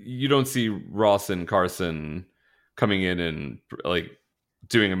 but you don't see Ross and Carson coming in and like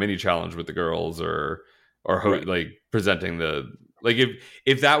doing a mini challenge with the girls or right. like presenting the, like,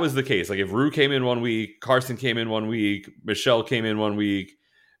 if that was the case, like if Rue came in one week, Carson came in one week, Michelle came in one week,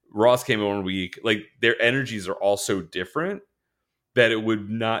 Ross came in one week, like their energies are all so different that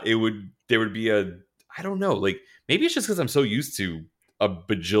there would be a, I don't know, like maybe it's just because I'm so used to a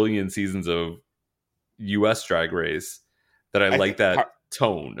bajillion seasons of US Drag Race that I like that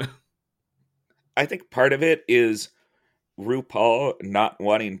tone. I think part of it is RuPaul not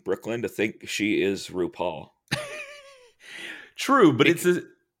wanting Brooklyn to think she is RuPaul. True, but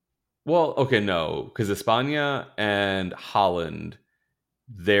no, because España and Holland,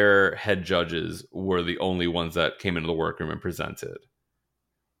 their head judges were the only ones that came into the workroom and presented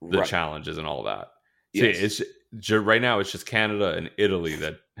the challenges and all that. Yes. So right now it's just Canada and Italy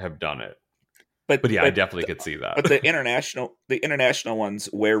that have done it. But yeah, I definitely could see that. But the international ones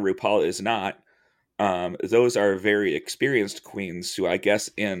where RuPaul is not, those are very experienced queens who I guess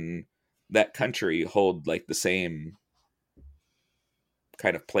in that country hold like the same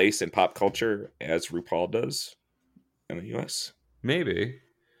kind of place in pop culture as RuPaul does in the US. Maybe.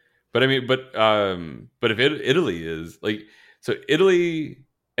 But I mean, but if Italy is like, so Italy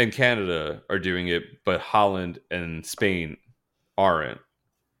and Canada are doing it, but Holland and Spain aren't.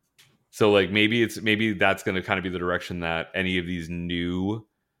 So like maybe that's going to kind of be the direction that any of these new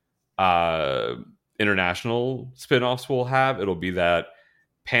international spinoffs will have. It'll be that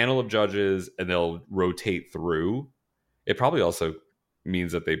panel of judges, and they'll rotate through. It probably also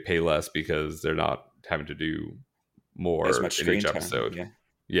means that they pay less because they're not having to do more as much in each time, episode. Yeah.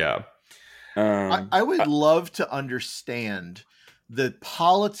 Yeah. I would love to understand the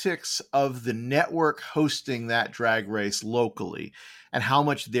politics of the network hosting that drag race locally and how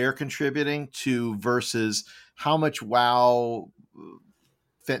much they're contributing to versus how much WoW,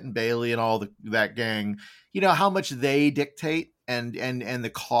 Fenton Bailey and all that gang, how much they dictate and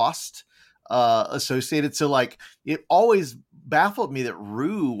the cost associated. So like it always baffled me that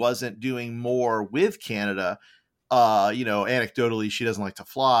Rue wasn't doing more with Canada. Anecdotally, she doesn't like to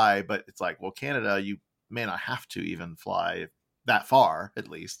fly, but it's like, well, Canada, you may not have to even fly that far, at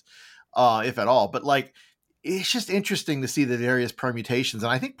least, if at all. But like, it's just interesting to see the various permutations.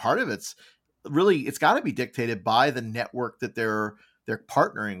 And I think part of it's got to be dictated by the network that they're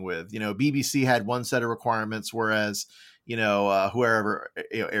partnering with. BBC had one set of requirements, whereas, whoever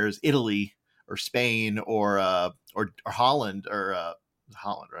airs Italy or Spain or Holland or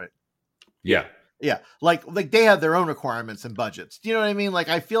Holland, right? Yeah. Yeah, like they have their own requirements and budgets. Do you know what I mean? Like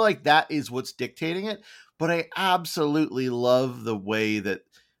I feel like that is what's dictating it. But I absolutely love the way that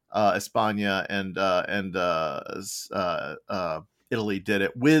España and Italy did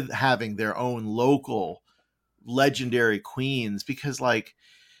it with having their own local legendary queens. Because like,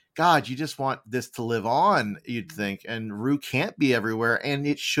 God, you just want this to live on, you'd think. And Rue can't be everywhere, and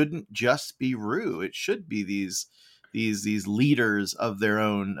it shouldn't just be Rue. It should be these leaders of their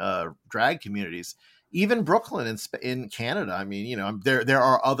own drag communities. Even Brooklyn in Canada. I mean, there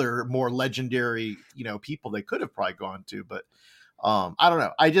are other more legendary, people they could have probably gone to, but I don't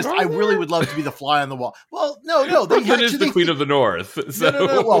know. I really would love to be the fly on the wall. Well, no, Brooklyn is the queen of the North. So.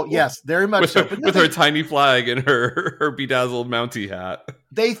 No. Well, yes, very much with her tiny flag and her bedazzled Mountie hat.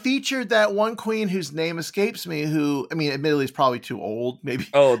 They featured that one queen whose name escapes me, who, I mean, admittedly is probably too old. Maybe.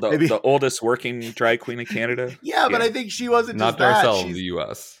 Oh, the oldest working drag queen in Canada? Yeah, but I think she wasn't not just ourselves in the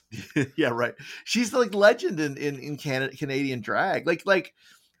U.S. Yeah, right. She's like legend in Canadian drag. Like,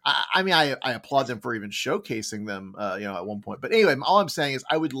 I mean, I applaud them for even showcasing them, at one point. But anyway, all I'm saying is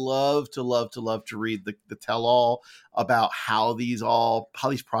I would love to read the tell-all about how these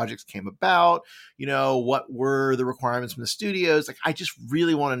projects came about, what were the requirements from the studios. Like, I just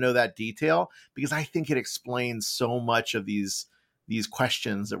really want to know that detail because I think it explains so much of these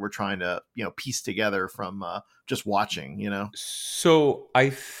questions that we're trying to, piece together from just watching, So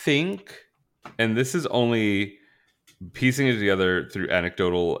I think, and this is only piecing it together through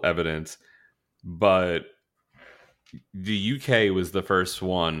anecdotal evidence, but the UK was the first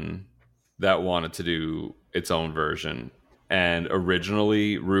one that wanted to do its own version, and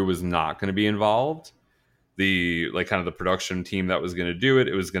originally Rue was not going to be involved. The kind of the production team that was going to do it,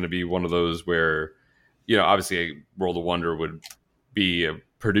 it was going to be one of those where, obviously World of Wonder would be a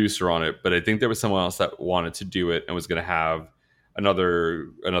producer on it, but I think there was someone else that wanted to do it and was going to have another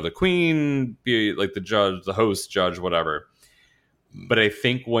queen be like the judge, the host, judge, whatever. But I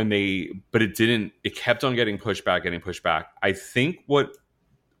think it kept on getting pushed back. I think what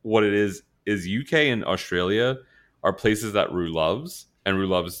it is UK and Australia are places that Rue loves, and Rue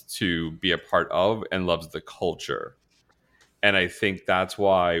loves to be a part of and loves the culture. And I think that's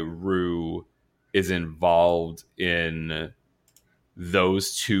why Rue is involved in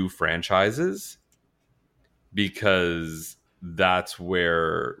those two franchises, because that's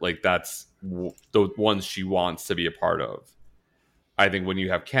where that's the ones she wants to be a part of. I think when you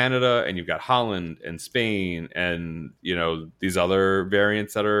have Canada and you've got Holland and Spain and these other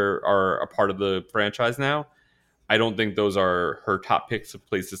variants that are a part of the franchise now, I don't think those are her top picks of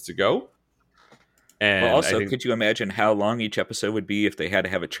places to go. And well, also, could you imagine how long each episode would be if they had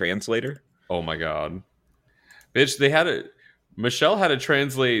to have a translator? Oh my god, bitch! Michelle had to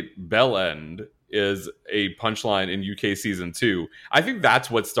translate Bell End is a punchline in UK season 2. I think that's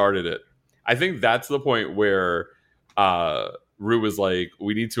what started it. I think that's the point where Rue was like,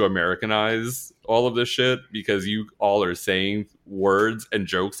 we need to Americanize all of this shit because you all are saying words and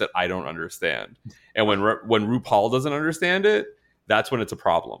jokes that I don't understand. And when RuPaul doesn't understand it, that's when it's a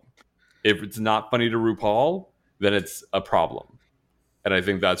problem. If it's not funny to RuPaul, then it's a problem. And I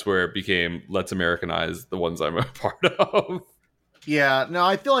think that's where it became, let's Americanize the ones I'm a part of. Yeah, no,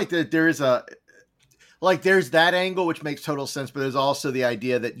 I feel like that there's that angle, which makes total sense, but there's also the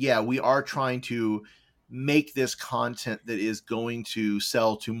idea that, yeah, we are trying to make this content that is going to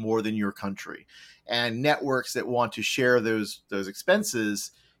sell to more than your country. And networks that want to share those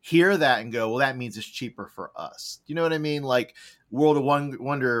expenses hear that and go, well, that means it's cheaper for us. You know what I mean? Like World of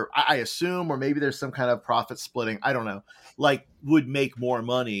Wonder, I assume, or maybe there's some kind of profit splitting, I don't know, like would make more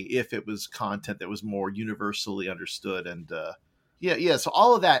money if it was content that was more universally understood. And yeah. So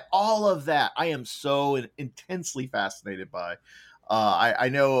all of that, I am so intensely fascinated by. I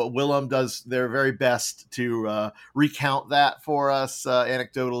know Willem does their very best to recount that for us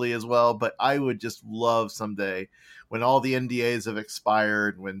anecdotally as well, but I would just love someday when all the NDAs have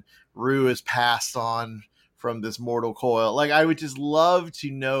expired, when Rue is passed on from this mortal coil, like I would just love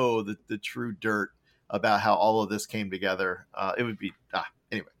to know the true dirt about how all of this came together. It would be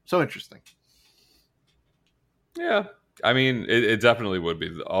anyway, so interesting. Yeah. I mean, it definitely would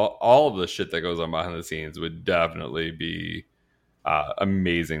be. All of the shit that goes on behind the scenes would definitely be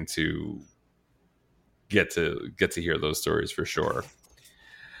amazing to get to hear those stories for sure.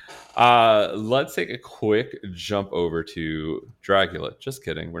 Let's take a quick jump over to Dragula. Just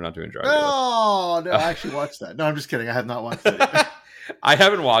kidding, we're not doing Dragula. Oh no, I actually watched that. No, I'm just kidding. I have not watched it. I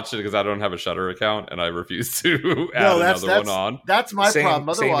haven't watched it because I don't have a Shudder account and I refuse to add another one on. That's my problem.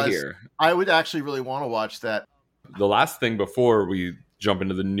 Otherwise, I would actually really want to watch that. The last thing before we jump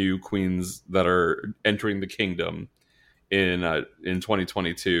into the new queens that are entering the kingdom in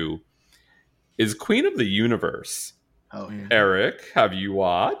 2022 is Queen of the Universe. Oh, yeah. Eric, have you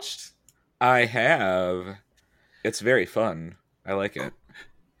watched? I have. It's very fun. I like it.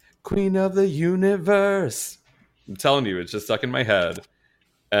 Queen of the Universe. I'm telling you, it's just stuck in my head.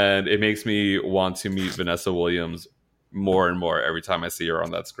 And it makes me want to meet Vanessa Williams more and more every time I see her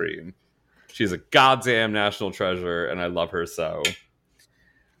on that screen. She's a goddamn national treasure, and I love her so.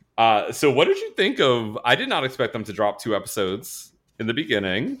 So what did you think of... I did not expect them to drop 2 episodes in the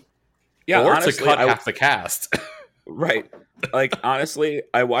beginning. Yeah, or honestly, to cut half the cast. Right. Like, honestly,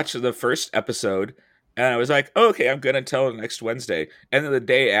 I watched the first episode, and I was like, oh, okay, I'm good until next Wednesday. And then the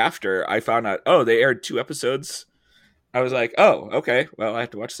day after, I found out, they aired 2 episodes. I was like, oh, okay, well, I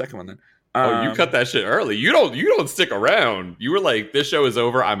have to watch the second one then. You cut that shit early. You don't stick around. You were like, this show is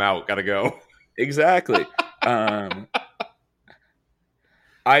over. I'm out. Gotta go. Exactly.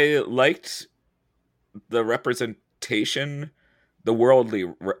 I liked the representation, the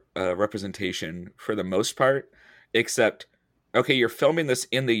worldly representation for the most part, except, okay, you're filming this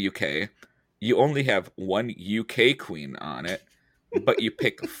in the UK. You only have 1 UK queen on it, but you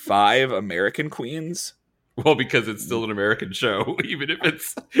pick 5 American queens. Well, because it's still an American show, even if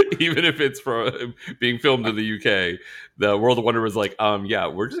it's from being filmed in the UK. The World of Wonder was like, yeah,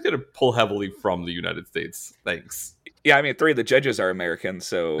 we're just gonna pull heavily from the United States. Thanks. Yeah, I mean, 3 of the judges are American,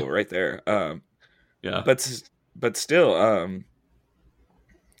 so right there. Yeah, but still,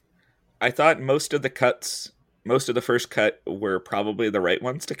 I thought most of the first cut were probably the right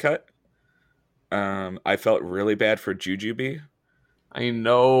ones to cut. I felt really bad for Jujubee. I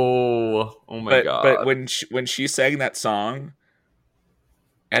know. Oh my god! But when she sang that song,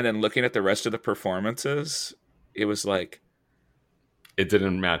 and then looking at the rest of the performances, it was like it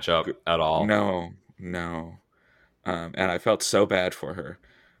didn't match up at all. No. And I felt so bad for her.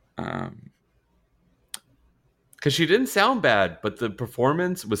 Because she didn't sound bad, but the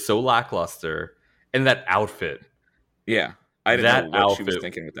performance was so lackluster, and that outfit. Yeah, I didn't know what she was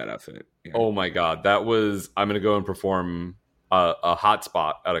thinking with that outfit. Yeah. Oh my god, that was... I'm going to go and perform a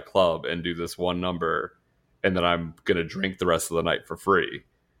hotspot at a club and do this one number, and then I'm going to drink the rest of the night for free.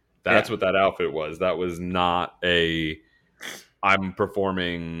 That's what that outfit was. That was not I'm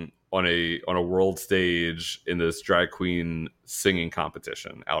performing on a world stage in this drag queen singing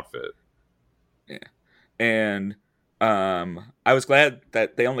competition outfit. Yeah. And I was glad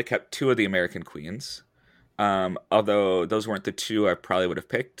that they only kept 2 of the American queens. Although those weren't the 2 I probably would have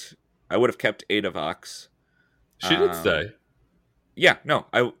picked. I would have kept Ada Vox. She did stay. Yeah, no,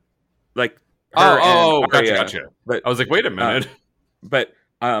 I like her. Oh, gotcha. But I was like, wait a minute. But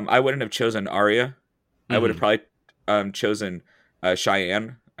I wouldn't have chosen Aria. Mm-hmm. I would have probably chosen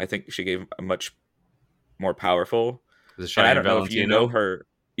Cheyenne. I think she gave a much more powerful. I don't know if you know her.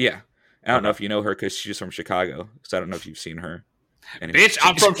 Yeah, I don't know if you know her because she's from Chicago. So I don't know if you've seen her. Anyway. Bitch,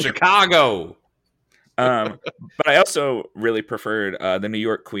 I'm from Chicago. But I also really preferred the New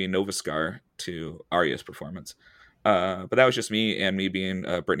York Queen Nova Scar to Aria's performance. But that was just me and me being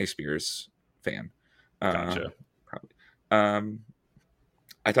a Britney Spears fan. Gotcha. Probably.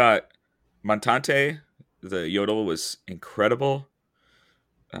 I thought Montante, the yodel, was incredible.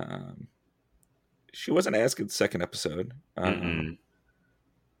 She wasn't as good second episode.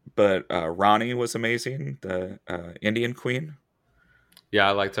 But Ronnie was amazing, the Indian queen. Yeah,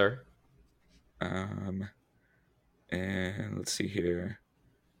 I liked her. And let's see here.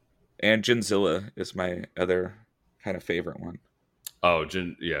 And Ginzilla is my other kind of favorite one. Oh,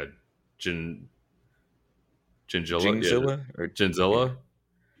 Ginzilla? Ginzilla? Or Ginzilla?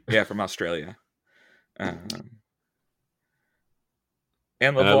 Yeah, from Australia. And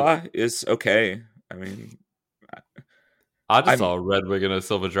Lavoie is okay. I mean, I just saw a red wig and a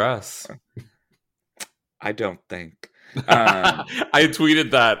silver dress. I don't think. I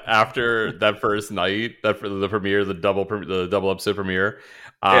tweeted that after that first night, that for the premiere, the double episode premiere.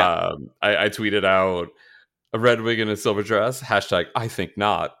 I tweeted out a red wig and a silver dress. # I think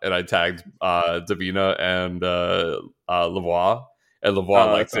not, and I tagged Davina and Lavoie, and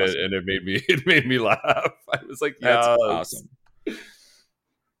Lavoie liked it, awesome. And it made me laugh. I was like, "That's awesome."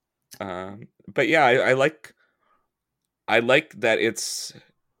 But yeah, I like that it's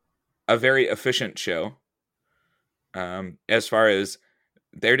a very efficient show. As far as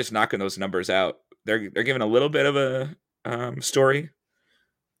they're just knocking those numbers out, they're giving a little bit of a story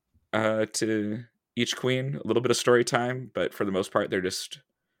to each queen, a little bit of story time, but for the most part, they're just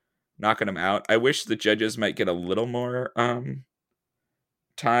knocking them out. I wish the judges might get a little more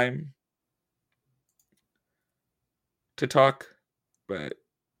time to talk, but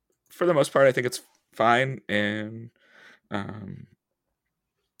for the most part, I think it's fine, and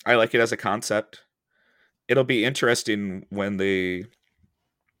I like it as a concept. It'll be interesting when they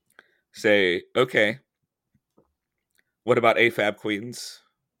say, okay, what about AFAB queens?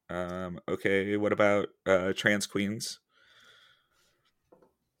 Okay, what about trans queens?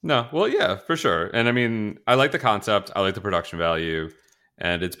 No, well, yeah, for sure. And I mean, I like the concept. I like the production value.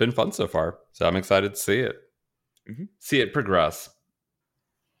 And it's been fun so far. So I'm excited to see it. Mm-hmm. See it progress.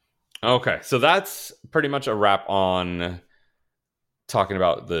 Okay, so that's pretty much a wrap on talking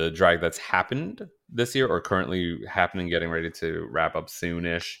about the drag that's happened this year or currently happening, getting ready to wrap up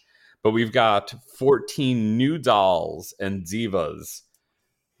soonish. But we've got 14 new dolls and divas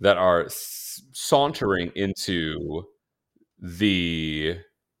that are sauntering into the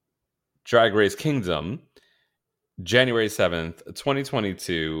Drag Race Kingdom January 7th,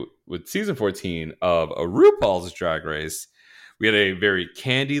 2022 with season 14 of a RuPaul's Drag Race. We had a very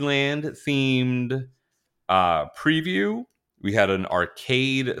Candyland themed preview. We had an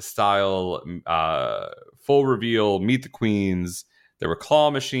arcade style full reveal, Meet the Queens. There were claw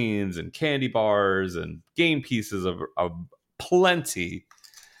machines and candy bars and game pieces of plenty.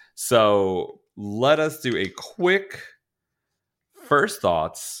 So let us do a quick first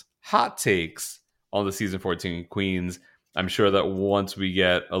thoughts, hot takes on the season 14 queens. I'm sure that once we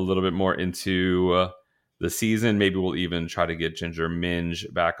get a little bit more into the season, maybe we'll even try to get Ginger Minge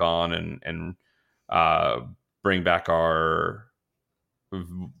back on and bring back our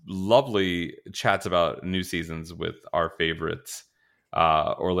lovely chats about new seasons with our favorite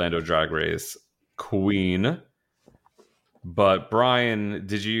Orlando Drag Race queen. But Brian,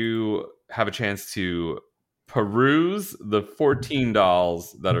 did you have a chance to peruse the 14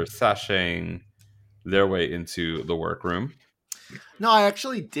 dolls that are sashaying their way into the workroom? No, I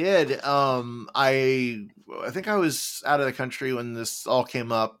actually did. I think I was out of the country when this all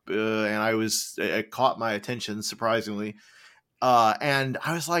came up, and it caught my attention surprisingly. And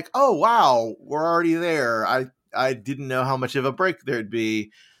I was like, "Oh wow, we're already there." I didn't know how much of a break there'd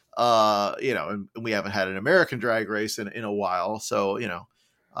be. And we haven't had an American Drag Race in a while, so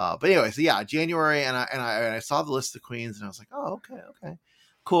but anyway, so yeah, January, and I saw the list of queens, and I was like, "Oh, okay,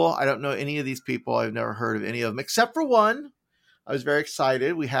 cool." I don't know any of these people. I've never heard of any of them except for one. I was very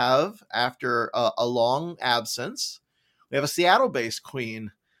excited. We have, after a long absence, we have a Seattle-based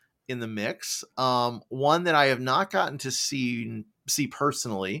queen in the mix. One that I have not gotten to see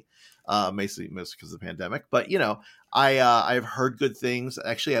personally, mostly because of the pandemic. But I've heard good things.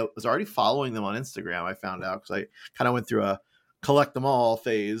 Actually, I was already following them on Instagram. I found out because I kind of went through a collect them all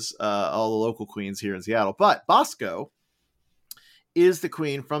phase. All the local queens here in Seattle, but Bosco is the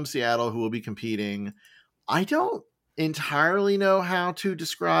queen from Seattle who will be competing. I don't entirely know how to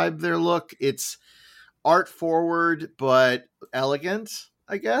describe their look. It's art forward but elegant,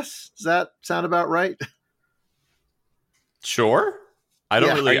 I guess. Does that sound about right? Sure. I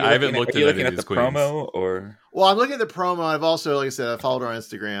haven't looked at any of these queens. Promo or? Well, I'm looking at the promo. I've also, like I said, I followed her on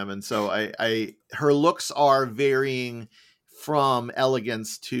Instagram, and so her looks are varying from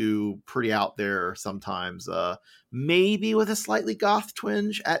elegance to pretty out there sometimes. Maybe with a slightly goth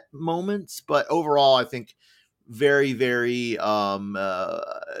twinge at moments, but overall, I think very, very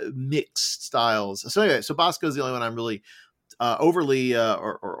mixed styles. So anyway, so Bosco is the only one I'm really overly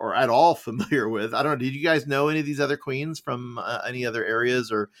or at all familiar with. I don't know. Did you guys know any of these other queens from any other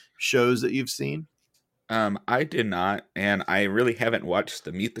areas or shows that you've seen? I did not, and I really haven't watched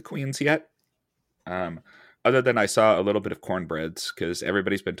the Meet the Queens yet. Other than I saw a little bit of Cornbreads, because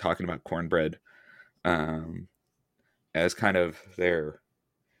everybody's been talking about Cornbread as kind of their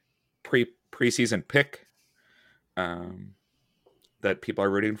preseason pick that people are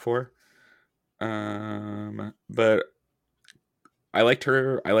rooting for. But I liked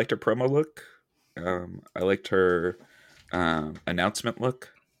her promo look. I liked her announcement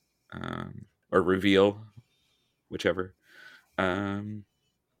look, or reveal, whichever.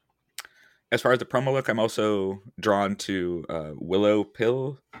 As far as the promo look, I'm also drawn to Willow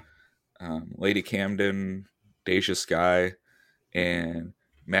Pill, Lady Camden, Deja Sky, and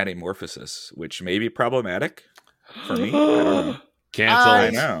Maddie Morphosis, which may be problematic for me. I don't know. Canceled. I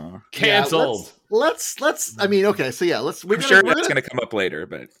know. Canceled. Yeah, let's. I mean, okay. So yeah, let's. I'm sure that's going to come up later,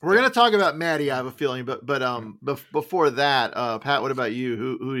 but we're going to talk about Maddie. I have a feeling, but before that, Pat, what about you?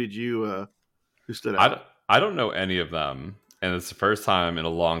 Who did you who stood out? I don't know any of them, and it's the first time in a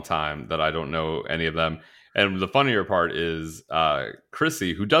long time that I don't know any of them. And the funnier part is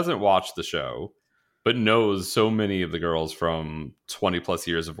Chrissy, who doesn't watch the show, but knows so many of the girls from 20 plus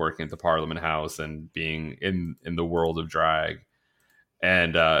years of working at the Parliament House and being in the world of drag.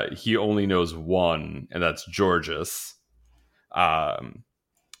 And he only knows one, and that's Georges,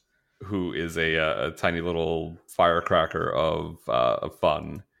 who is a tiny little firecracker of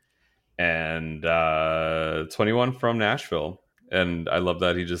fun, and 21 from Nashville. And I love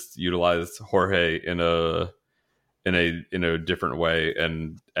that he just utilized Jorge in a different way.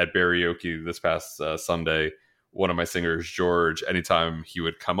 And at karaoke this past Sunday, one of my singers, George, anytime he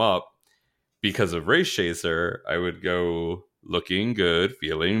would come up, because of Race Chaser, I would go, looking good,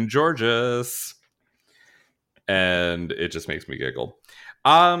 feeling Georges. And it just makes me giggle.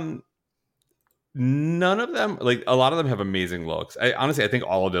 None of them, like, a lot of them have amazing looks. I think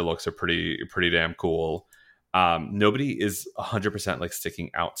all of their looks are pretty damn cool. Nobody is 100% like sticking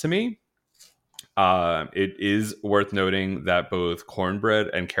out to me. It is worth noting that both Cornbread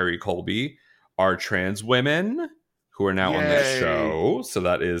and Carrie Colby are trans women who are now on the show. So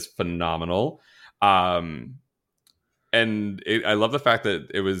that is phenomenal. And I love the fact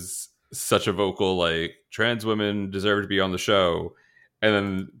that it was such a vocal, like, trans women deserve to be on the show. And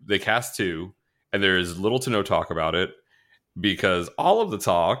then they cast two, and there's little to no talk about it because all of the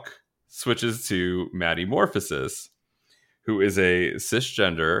talk switches to Maddie Morphosis, who is a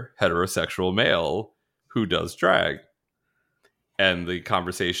cisgender heterosexual male who does drag. And the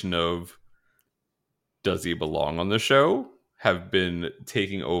conversation of, does he belong on the show, have been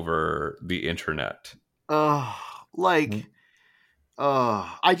taking over the internet.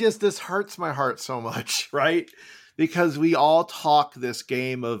 This hurts my heart so much, right? Because we all talk this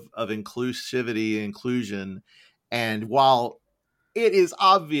game of inclusivity and inclusion, and while it is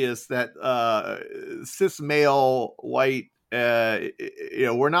obvious that cis male white,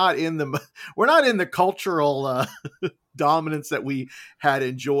 we're not in the cultural dominance that we had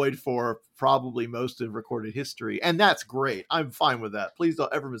enjoyed for probably most of recorded history, and that's great. I'm fine with that. Please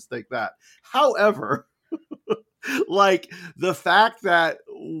don't ever mistake that. However, like, the fact that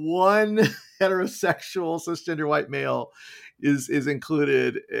one heterosexual cisgender white male is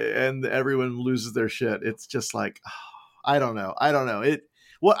included and everyone loses their shit, it's just like, I don't know. I don't know.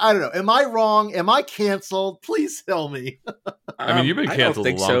 Am I wrong? Am I canceled? Please tell me. I mean, you've been canceled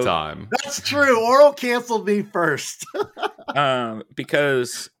a long time. That's true. Oral canceled me first.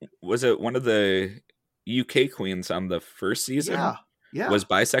 Because was it one of the UK queens on the first season? Yeah. Was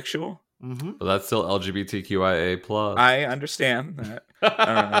bisexual? Mm-hmm. But that's still LGBTQIA plus. I understand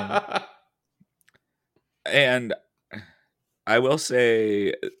that. And I will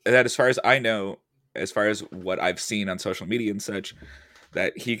say that as far as I know, as far as what I've seen on social media and such,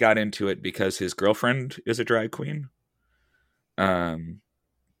 that he got into it because his girlfriend is a drag queen. And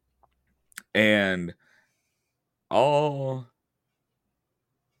I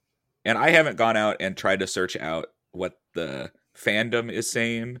haven't gone out and tried to search out what the fandom is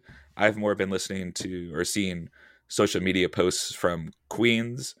saying. I've more been listening to or seeing social media posts from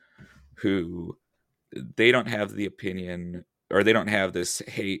queens who they don't have the opinion, or they don't have this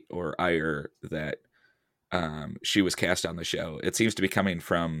hate or ire that she was cast on the show. It seems to be coming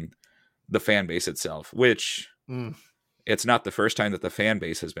from the fan base itself, which it's not the first time that the fan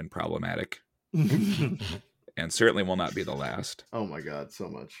base has been problematic. And certainly will not be the last. Oh my God, so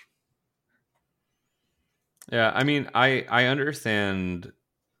much. Yeah, I mean, I understand,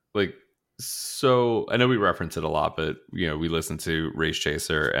 like, so I know we reference it a lot, but, you know, we listened to Race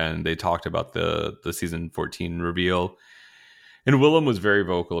Chaser and they talked about the season 14 reveal. And Willem was very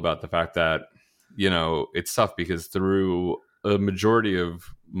vocal about the fact that, it's tough because through a majority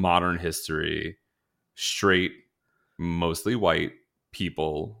of modern history, straight, mostly white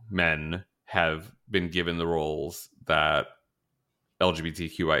people, men, have been given the roles that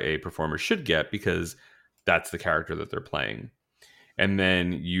LGBTQIA performers should get because that's the character that they're playing. And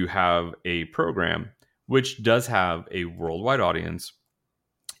then you have a program which does have a worldwide audience,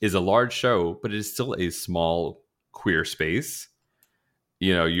 is a large show, but it is still a small queer space.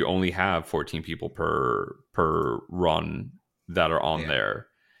 You only have 14 people per run that are on there.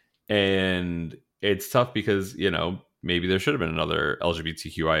 And it's tough because, maybe there should have been another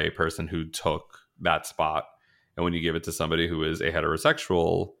LGBTQIA person who took that spot. And when you give it to somebody who is a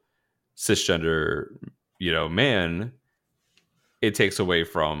heterosexual, cisgender, man, it takes away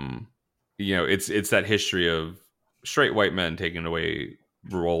from, it's that history of straight white men taking away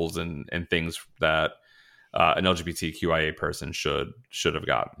roles and things that an LGBTQIA person should have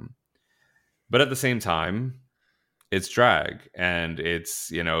gotten. But at the same time, it's drag, and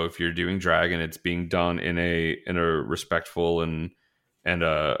it's, if you're doing drag and it's being done in a respectful and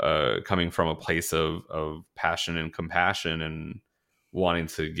coming from a place of passion and compassion and wanting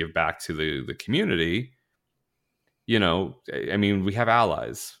to give back to the community, we have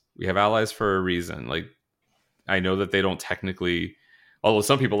allies. We have allies for a reason. Like, I know that they don't technically, although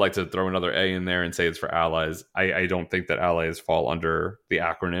some people like to throw another A in there and say it's for allies. I don't think that allies fall under the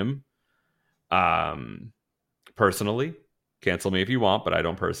acronym. Personally, cancel me if you want, but I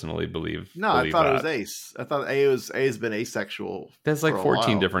don't personally believe. No, I thought that. It was ace. I thought A has been asexual. There's like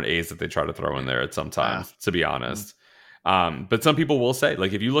 14 different A's that they try to throw in there at sometimes, to be honest. But some people will say,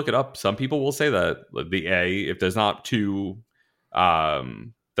 like, if you look it up, some people will say that the A, if there's not two,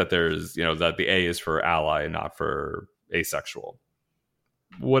 that there's, that the A is for ally and not for asexual.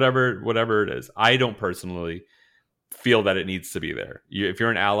 Whatever it is. I don't personally feel that it needs to be there. If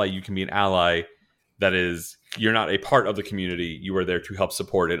you're an ally, you can be an ally. That is, you're not a part of the community. You are there to help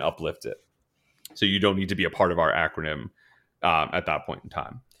support and uplift it. So you don't need to be a part of our acronym at that point in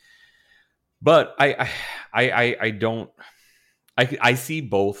time. But I see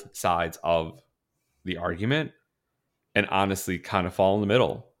both sides of the argument, and honestly kind of fall in the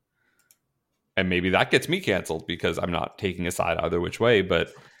middle. And maybe that gets me canceled because I'm not taking a side either which way.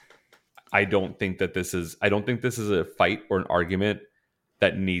 But I don't think this is a fight or an argument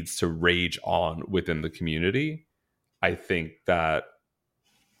that needs to rage on within the community. I think that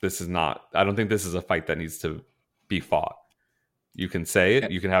I don't think this is a fight that needs to be fought. You can say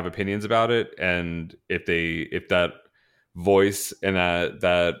it, you can have opinions about it. And if that voice and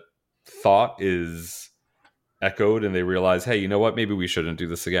that thought is echoed and they realize, hey, you know what, maybe we shouldn't do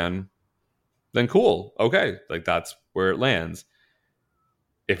this again, then cool. Okay. Like, that's where it lands.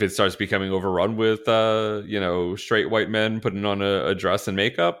 If it starts becoming overrun with, straight white men putting on a dress and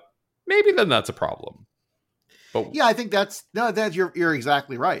makeup, maybe then that's a problem. But yeah, I think that you're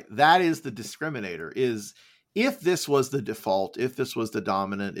exactly right. That is the discriminator. Is if this was the default, if this was the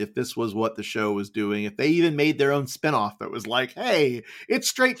dominant, if this was what the show was doing, if they even made their own spinoff that was like, hey, it's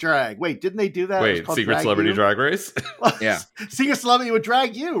straight drag. Wait, didn't they do that? Wait, Secret Celebrity Drag Race? Yeah. Secret Celebrity would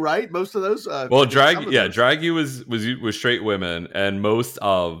drag you, right? Most of those. Drag you was straight women, and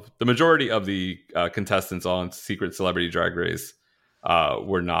the majority of the contestants on Secret Celebrity Drag Race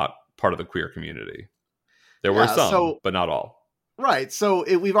were not part of the queer community. There were some, but not all. Right. So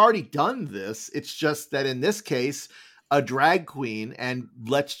we've already done this. It's just that in this case, a drag queen, and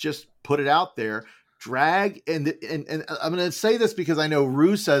let's just put it out there, drag. And I'm going to say this because I know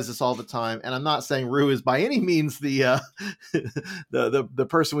Rue says this all the time. And I'm not saying Rue is by any means the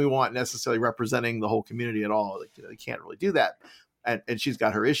person we want necessarily representing the whole community at all. Like, they can't really do that. And she's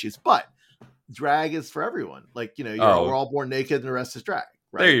got her issues, but drag is for everyone. Like, we're all born naked and the rest is drag.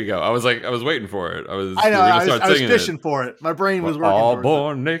 Right. There you go. I was waiting for it. I was fishing for it. My brain was working. All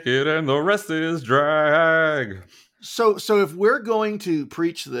born naked and the rest is drag. So if we're going to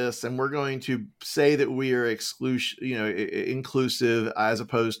preach this and we're going to say that we are inclusive as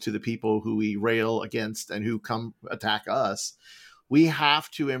opposed to the people who we rail against and who come attack us, we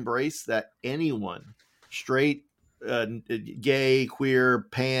have to embrace that anyone, straight, gay, queer,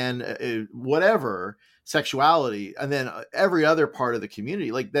 pan, whatever sexuality, and then every other part of the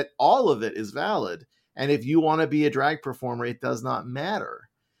community, like that, all of it is valid. And if you want to be a drag performer, it does not matter.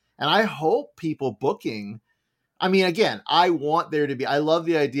 And I hope people booking, I mean, again, I love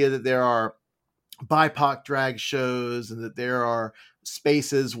the idea that there are BIPOC drag shows and that there are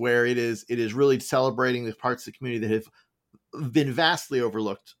spaces where it is really celebrating the parts of the community that have been vastly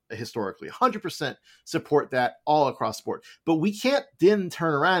overlooked historically. 100% support that all across sport. But we can't then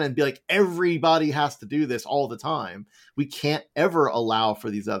turn around and be like, everybody has to do this all the time. We can't ever allow for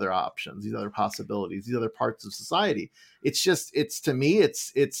these other options, these other possibilities, these other parts of society. It's just, to me,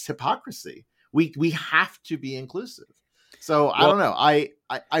 it's hypocrisy. We have to be inclusive. So I don't know. I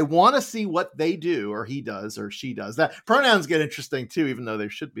want to see what they do, or he does, or she does. That pronouns get interesting too, even though they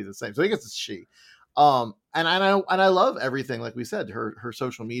should be the same. So I guess it's she. And I love everything. Like we said, her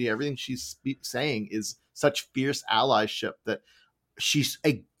social media, everything she's saying is such fierce allyship that she's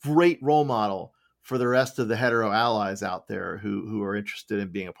a great role model for the rest of the hetero allies out there who are interested in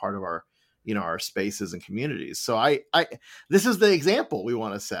being a part of our, our spaces and communities. So this is the example we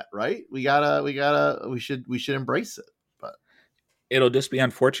want to set, right? We should embrace it. But it'll just be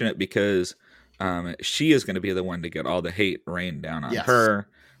unfortunate because she is going to be the one to get all the hate rained down on her.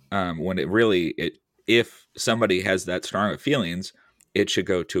 When if somebody has that strong of feelings, it should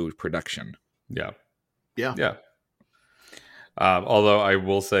go to production. Yeah. Although I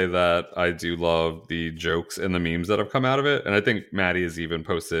will say that I do love the jokes and the memes that have come out of it. And I think Maddie has even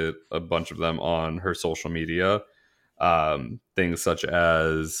posted a bunch of them on her social media. Things such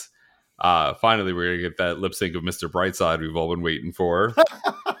as, finally, we're going to get that lip sync of Mr. Brightside we've all been waiting for.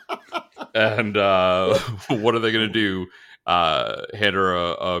 And what are they going to do? Hand her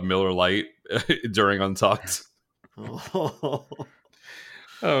a Miller Lite during Untucked. I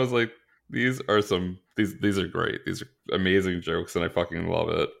was like, these are great. These are amazing jokes, and I fucking love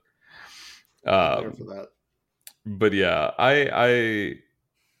it. But yeah,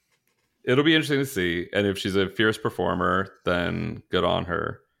 it'll be interesting to see. And if she's a fierce performer, then good on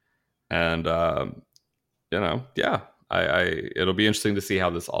her. And it'll be interesting to see how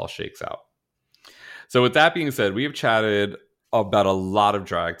this all shakes out. So with that being said, we have chatted about a lot of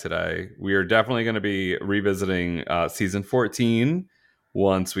drag today. We are definitely going to be revisiting season 14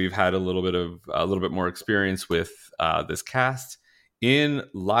 once we've had a little bit more experience with this cast in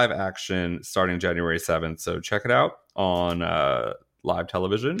live action starting January 7th. So check it out on live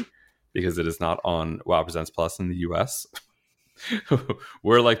television because it is not on WoW Presents Plus in the US.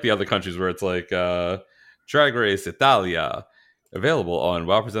 We're like the other countries where it's like Drag Race Italia available on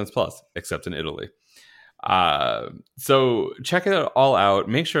WoW Presents Plus, except in Italy. So check it all out.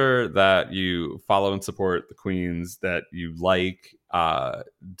 Make sure that you follow and support the queens that you like.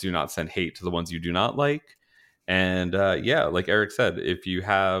 Do not send hate to the ones you do not like. And like Eric said, if you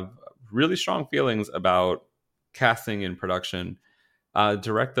have really strong feelings about casting and production,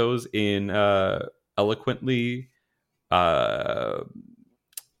 direct those in eloquently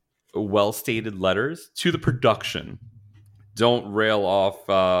well-stated letters to the production. Don't rail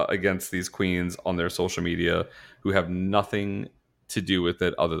off against these queens on their social media who have nothing to do with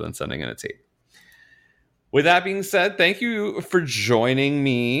it other than sending in a tape. With that being said, thank you for joining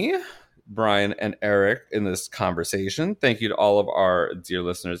me, Brian and Eric, in this conversation. Thank you to all of our dear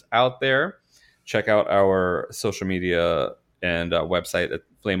listeners out there. Check out our social media and website at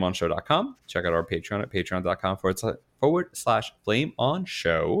flameonshow.com. Check out our Patreon at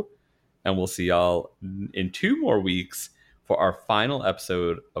patreon.com/flameonshow. And we'll see y'all in 2 more weeks for our final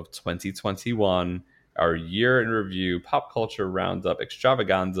episode of 2021, our year in review, pop culture roundup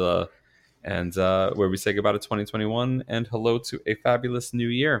extravaganza, and where we say goodbye to 2021 and hello to a fabulous new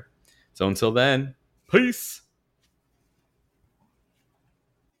year. So until then, peace.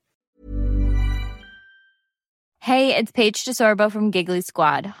 Hey, it's Paige DeSorbo from Giggly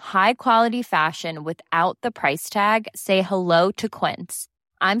Squad. High quality fashion without the price tag. Say hello to Quince.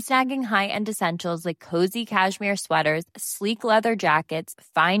 I'm snagging high-end essentials like cozy cashmere sweaters, sleek leather jackets,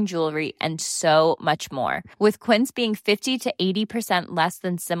 fine jewelry, and so much more. With Quince being 50 to 80% less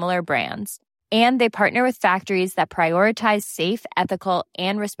than similar brands. And they partner with factories that prioritize safe, ethical,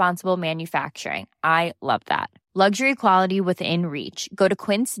 and responsible manufacturing. I love that. Luxury quality within reach. Go to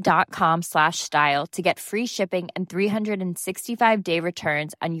quince.com/style to get free shipping and 365-day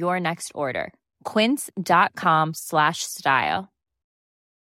returns on your next order. Quince.com/style.